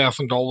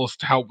 $4,000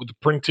 to help with the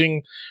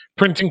printing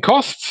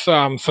costs.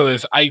 So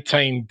there's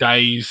 18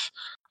 days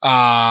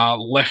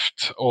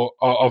left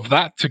of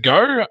that to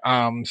go.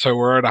 So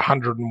we're at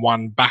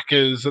 101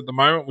 backers at the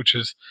moment, which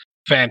is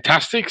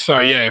fantastic. So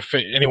yeah, if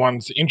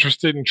anyone's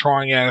interested in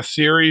trying out a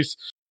series,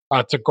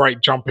 it's a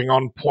great jumping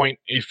on point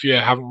if you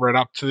haven't read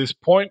up to this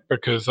point,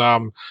 because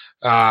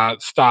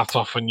it starts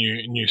off a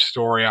new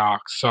story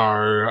arc.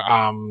 So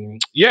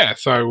yeah,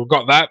 so we've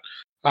got that.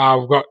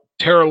 We've got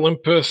Terra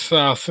Olympus.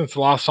 Since the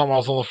last time I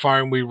was on the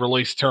phone, we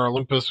released Terra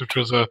Olympus, which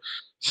was a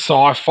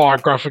sci-fi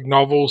graphic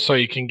novel, so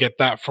you can get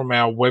that from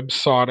our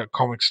website at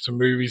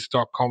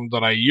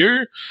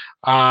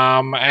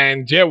comics2movies.com.au.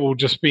 And yeah, we'll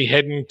just be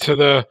heading to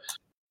the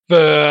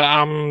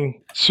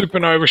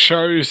Supernova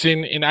shows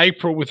in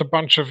April with a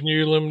bunch of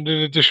new limited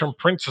edition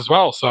prints as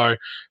well. So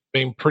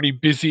been pretty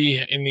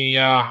busy in the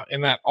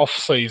in that off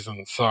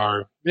season.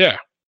 So yeah,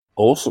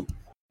 awesome,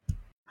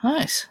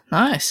 nice.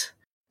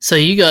 So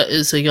you got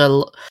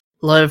a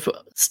lot of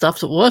stuff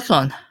to work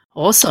on.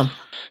 Awesome.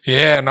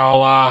 Yeah, and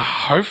I'll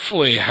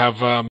hopefully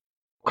have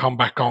come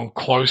back on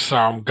closer.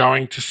 I'm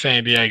going to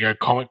San Diego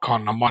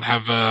Comic-Con. I might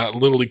have a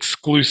little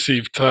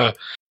exclusive to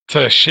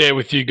share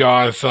with you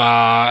guys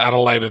at a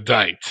later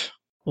date.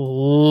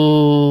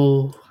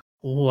 Ooh,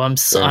 I'm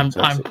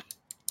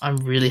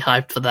really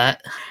hyped for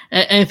that.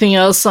 Anything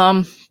else,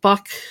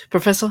 Buck,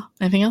 Professor?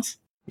 Anything else?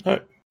 No.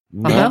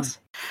 Nothing else?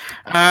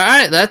 All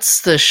right, that's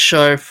the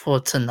show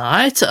for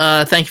tonight.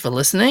 Thank you for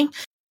listening.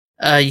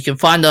 You can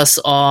find us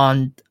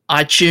on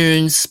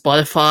iTunes,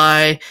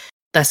 Spotify,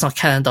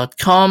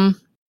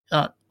 that'snotcanon.com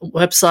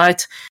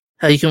website.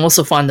 You can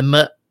also find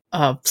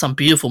some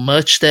beautiful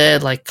merch there,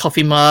 like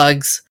coffee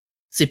mugs,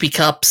 sippy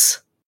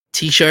cups,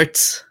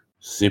 t-shirts.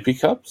 Sippy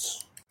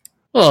cups?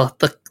 Well,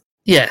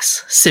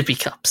 yes, sippy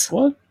cups.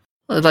 What?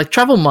 Like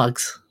travel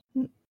mugs.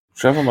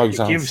 Travel mugs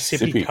aren't Give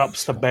sippy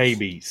cups to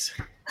babies.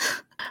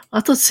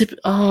 I thought sippy...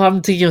 Oh,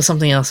 I'm thinking of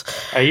something else.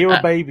 Are you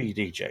a baby,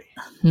 DJ?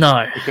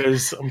 No.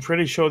 Because I'm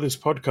pretty sure this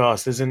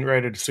podcast isn't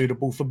rated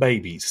suitable for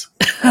babies.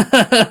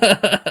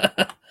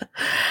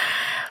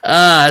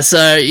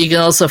 So you can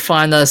also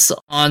find us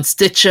on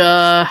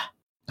Stitcher.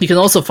 You can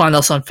also find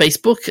us on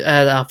Facebook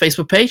at our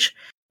Facebook page.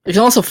 You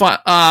can also find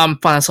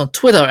us on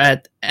Twitter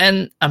at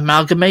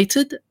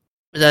 @namalgamated.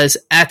 That is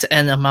at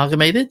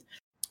 @namalgamated.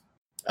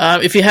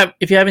 If you have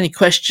any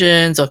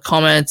questions or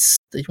comments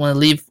that you want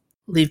to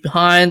leave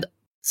behind,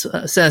 send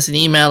us an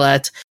email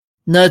at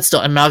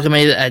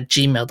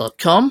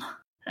nerds.amalgamated@gmail.com.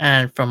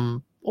 And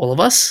from all of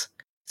us,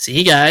 see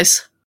you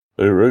guys.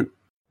 Hooroo.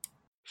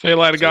 See you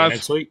later, See you guys.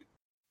 next week.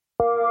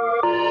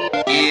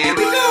 Here we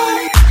go.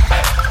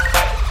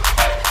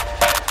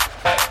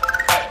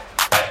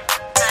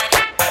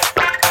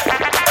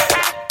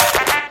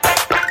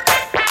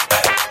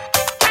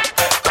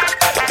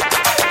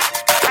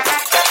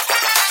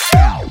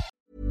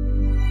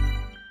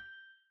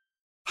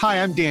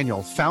 Hi, I'm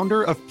Daniel,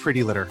 founder of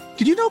Pretty Litter.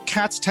 Did you know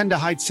cats tend to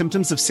hide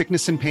symptoms of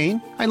sickness and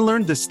pain? I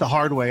learned this the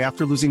hard way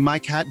after losing my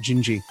cat,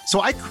 Gingy. So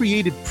I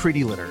created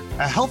Pretty Litter,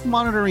 a health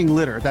monitoring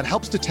litter that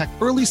helps detect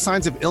early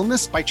signs of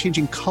illness by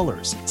changing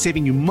colors,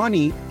 saving you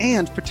money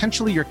and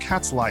potentially your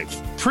cat's life.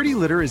 Pretty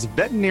Litter is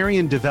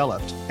veterinarian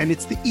developed, and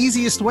it's the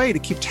easiest way to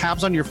keep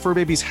tabs on your fur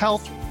baby's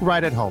health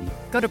right at home.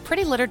 Go to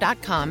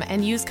prettylitter.com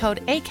and use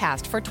code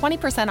ACAST for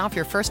 20% off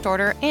your first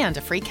order and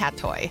a free cat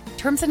toy.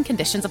 Terms and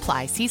conditions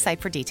apply. See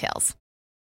site for details.